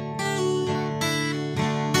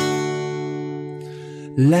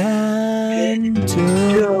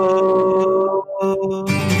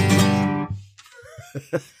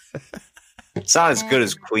 It's not as good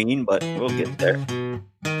as Queen, but we'll get there.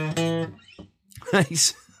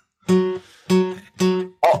 Nice.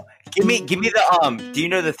 Oh, give me the do you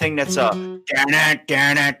know the thing that's I know.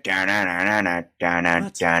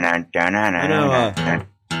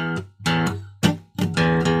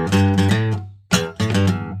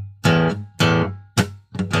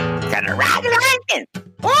 Gonna ride Lincoln.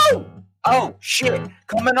 Woo! Oh shit!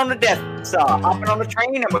 Coming on the Death Star, hopping on the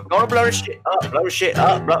train, and we're gonna blow the shit up, blow the shit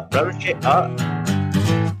up, blow the shit up.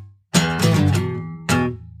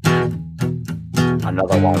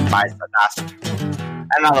 Another one bites the dust.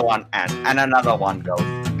 Another one, and another one goes,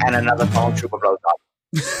 and another phone trooper blows up.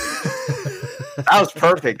 That was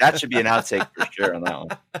perfect. That should be an outtake for sure on that one.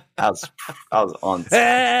 That was on.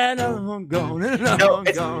 And I'm gone. And I'm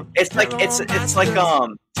gone. It's like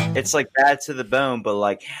Bad to the Bone, but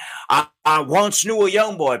like I once knew a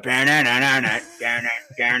young boy.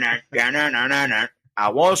 I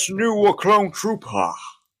once knew a clone trooper.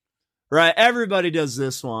 Right, everybody does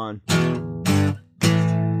this one.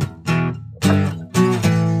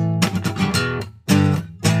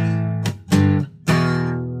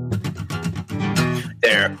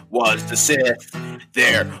 There was the Sith.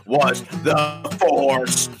 There was the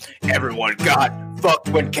Force. Everyone got fucked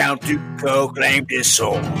when Count Dooku claimed his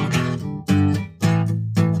sword.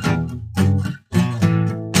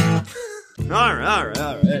 All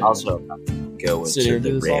right. Also, go into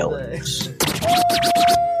the railings.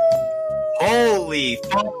 Holy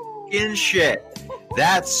fucking shit.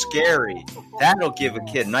 That's scary. That'll give a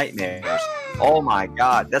kid nightmares. Oh my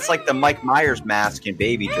god. That's like the Mike Myers mask in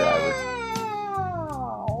Baby Driver.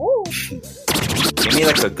 Give me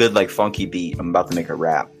like a good like funky beat. I'm about to make a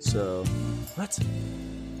rap. So, what?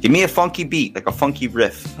 Give me a funky beat, like a funky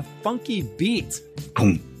riff. A funky beat.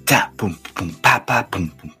 Boom, ta, boom, boom, pa, pa,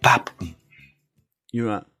 boom, boom, pa, boom. You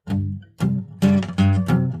want?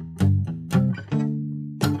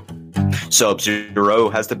 Sub-Zero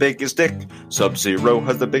has the biggest dick. Sub-Zero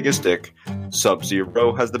has the biggest dick.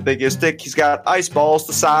 Sub-Zero has the biggest dick. He's got ice balls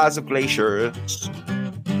the size of glaciers.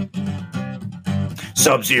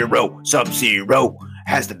 Sub-Zero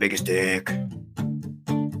has the biggest dick.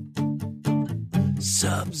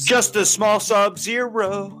 Just a small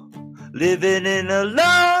Sub-Zero living in a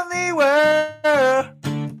lonely world.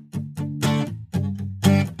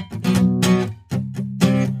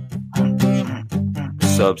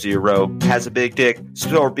 Sub-Zero has a big dick.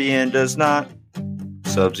 Scorpion does not.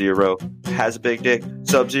 Sub-Zero has a big dick.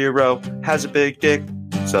 Sub-Zero has a big dick.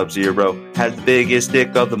 Sub-Zero has the biggest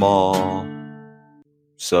dick of them all.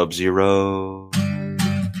 Sub-Zero.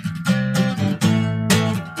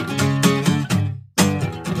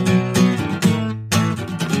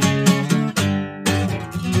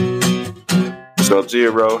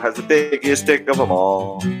 Sub-Zero has the biggest dick of them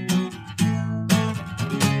all.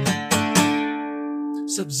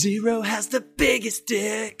 Sub-Zero has the biggest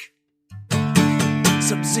dick.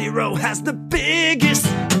 Sub-Zero has the biggest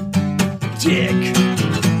dick.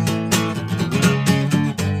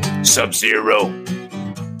 Sub-Zero.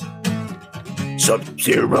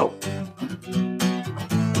 Sub-Zero.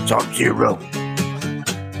 Sub-Zero.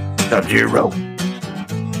 Sub-Zero.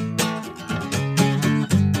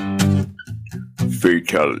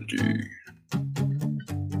 Fatality.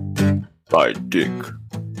 By Dick.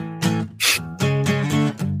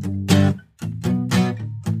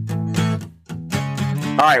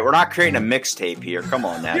 All right, we're not creating a mixtape here. Come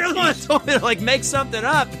on now. You're the one who told me to like make something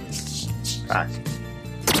up.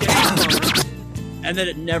 And then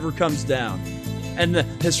it never comes down. And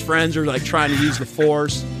his friends are like trying to use the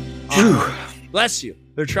Force. Bless you.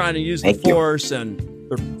 They're trying to use the Force, and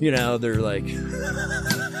they're like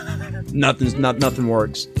nothing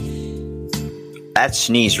works. That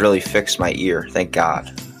sneeze really fixed my ear. Thank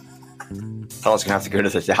God. I was gonna have to go to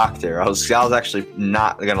the doctor. I was actually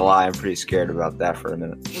not gonna lie. I'm pretty scared about that for a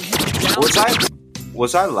minute.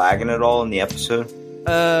 Was I lagging at all in the episode?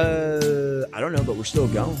 I don't know, but we're still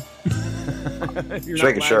going. Just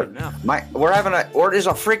making sure. There's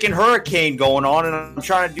a freaking hurricane going on, and I'm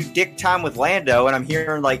trying to do Dick Time with Lando, and I'm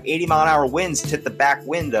hearing like 80-mile-an-hour winds hit the back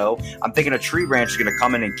window. I'm thinking a tree branch is gonna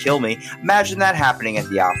come in and kill me. Imagine that happening at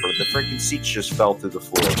the opera. The freaking seats just fell through the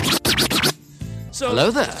floor. So,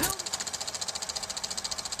 hello there.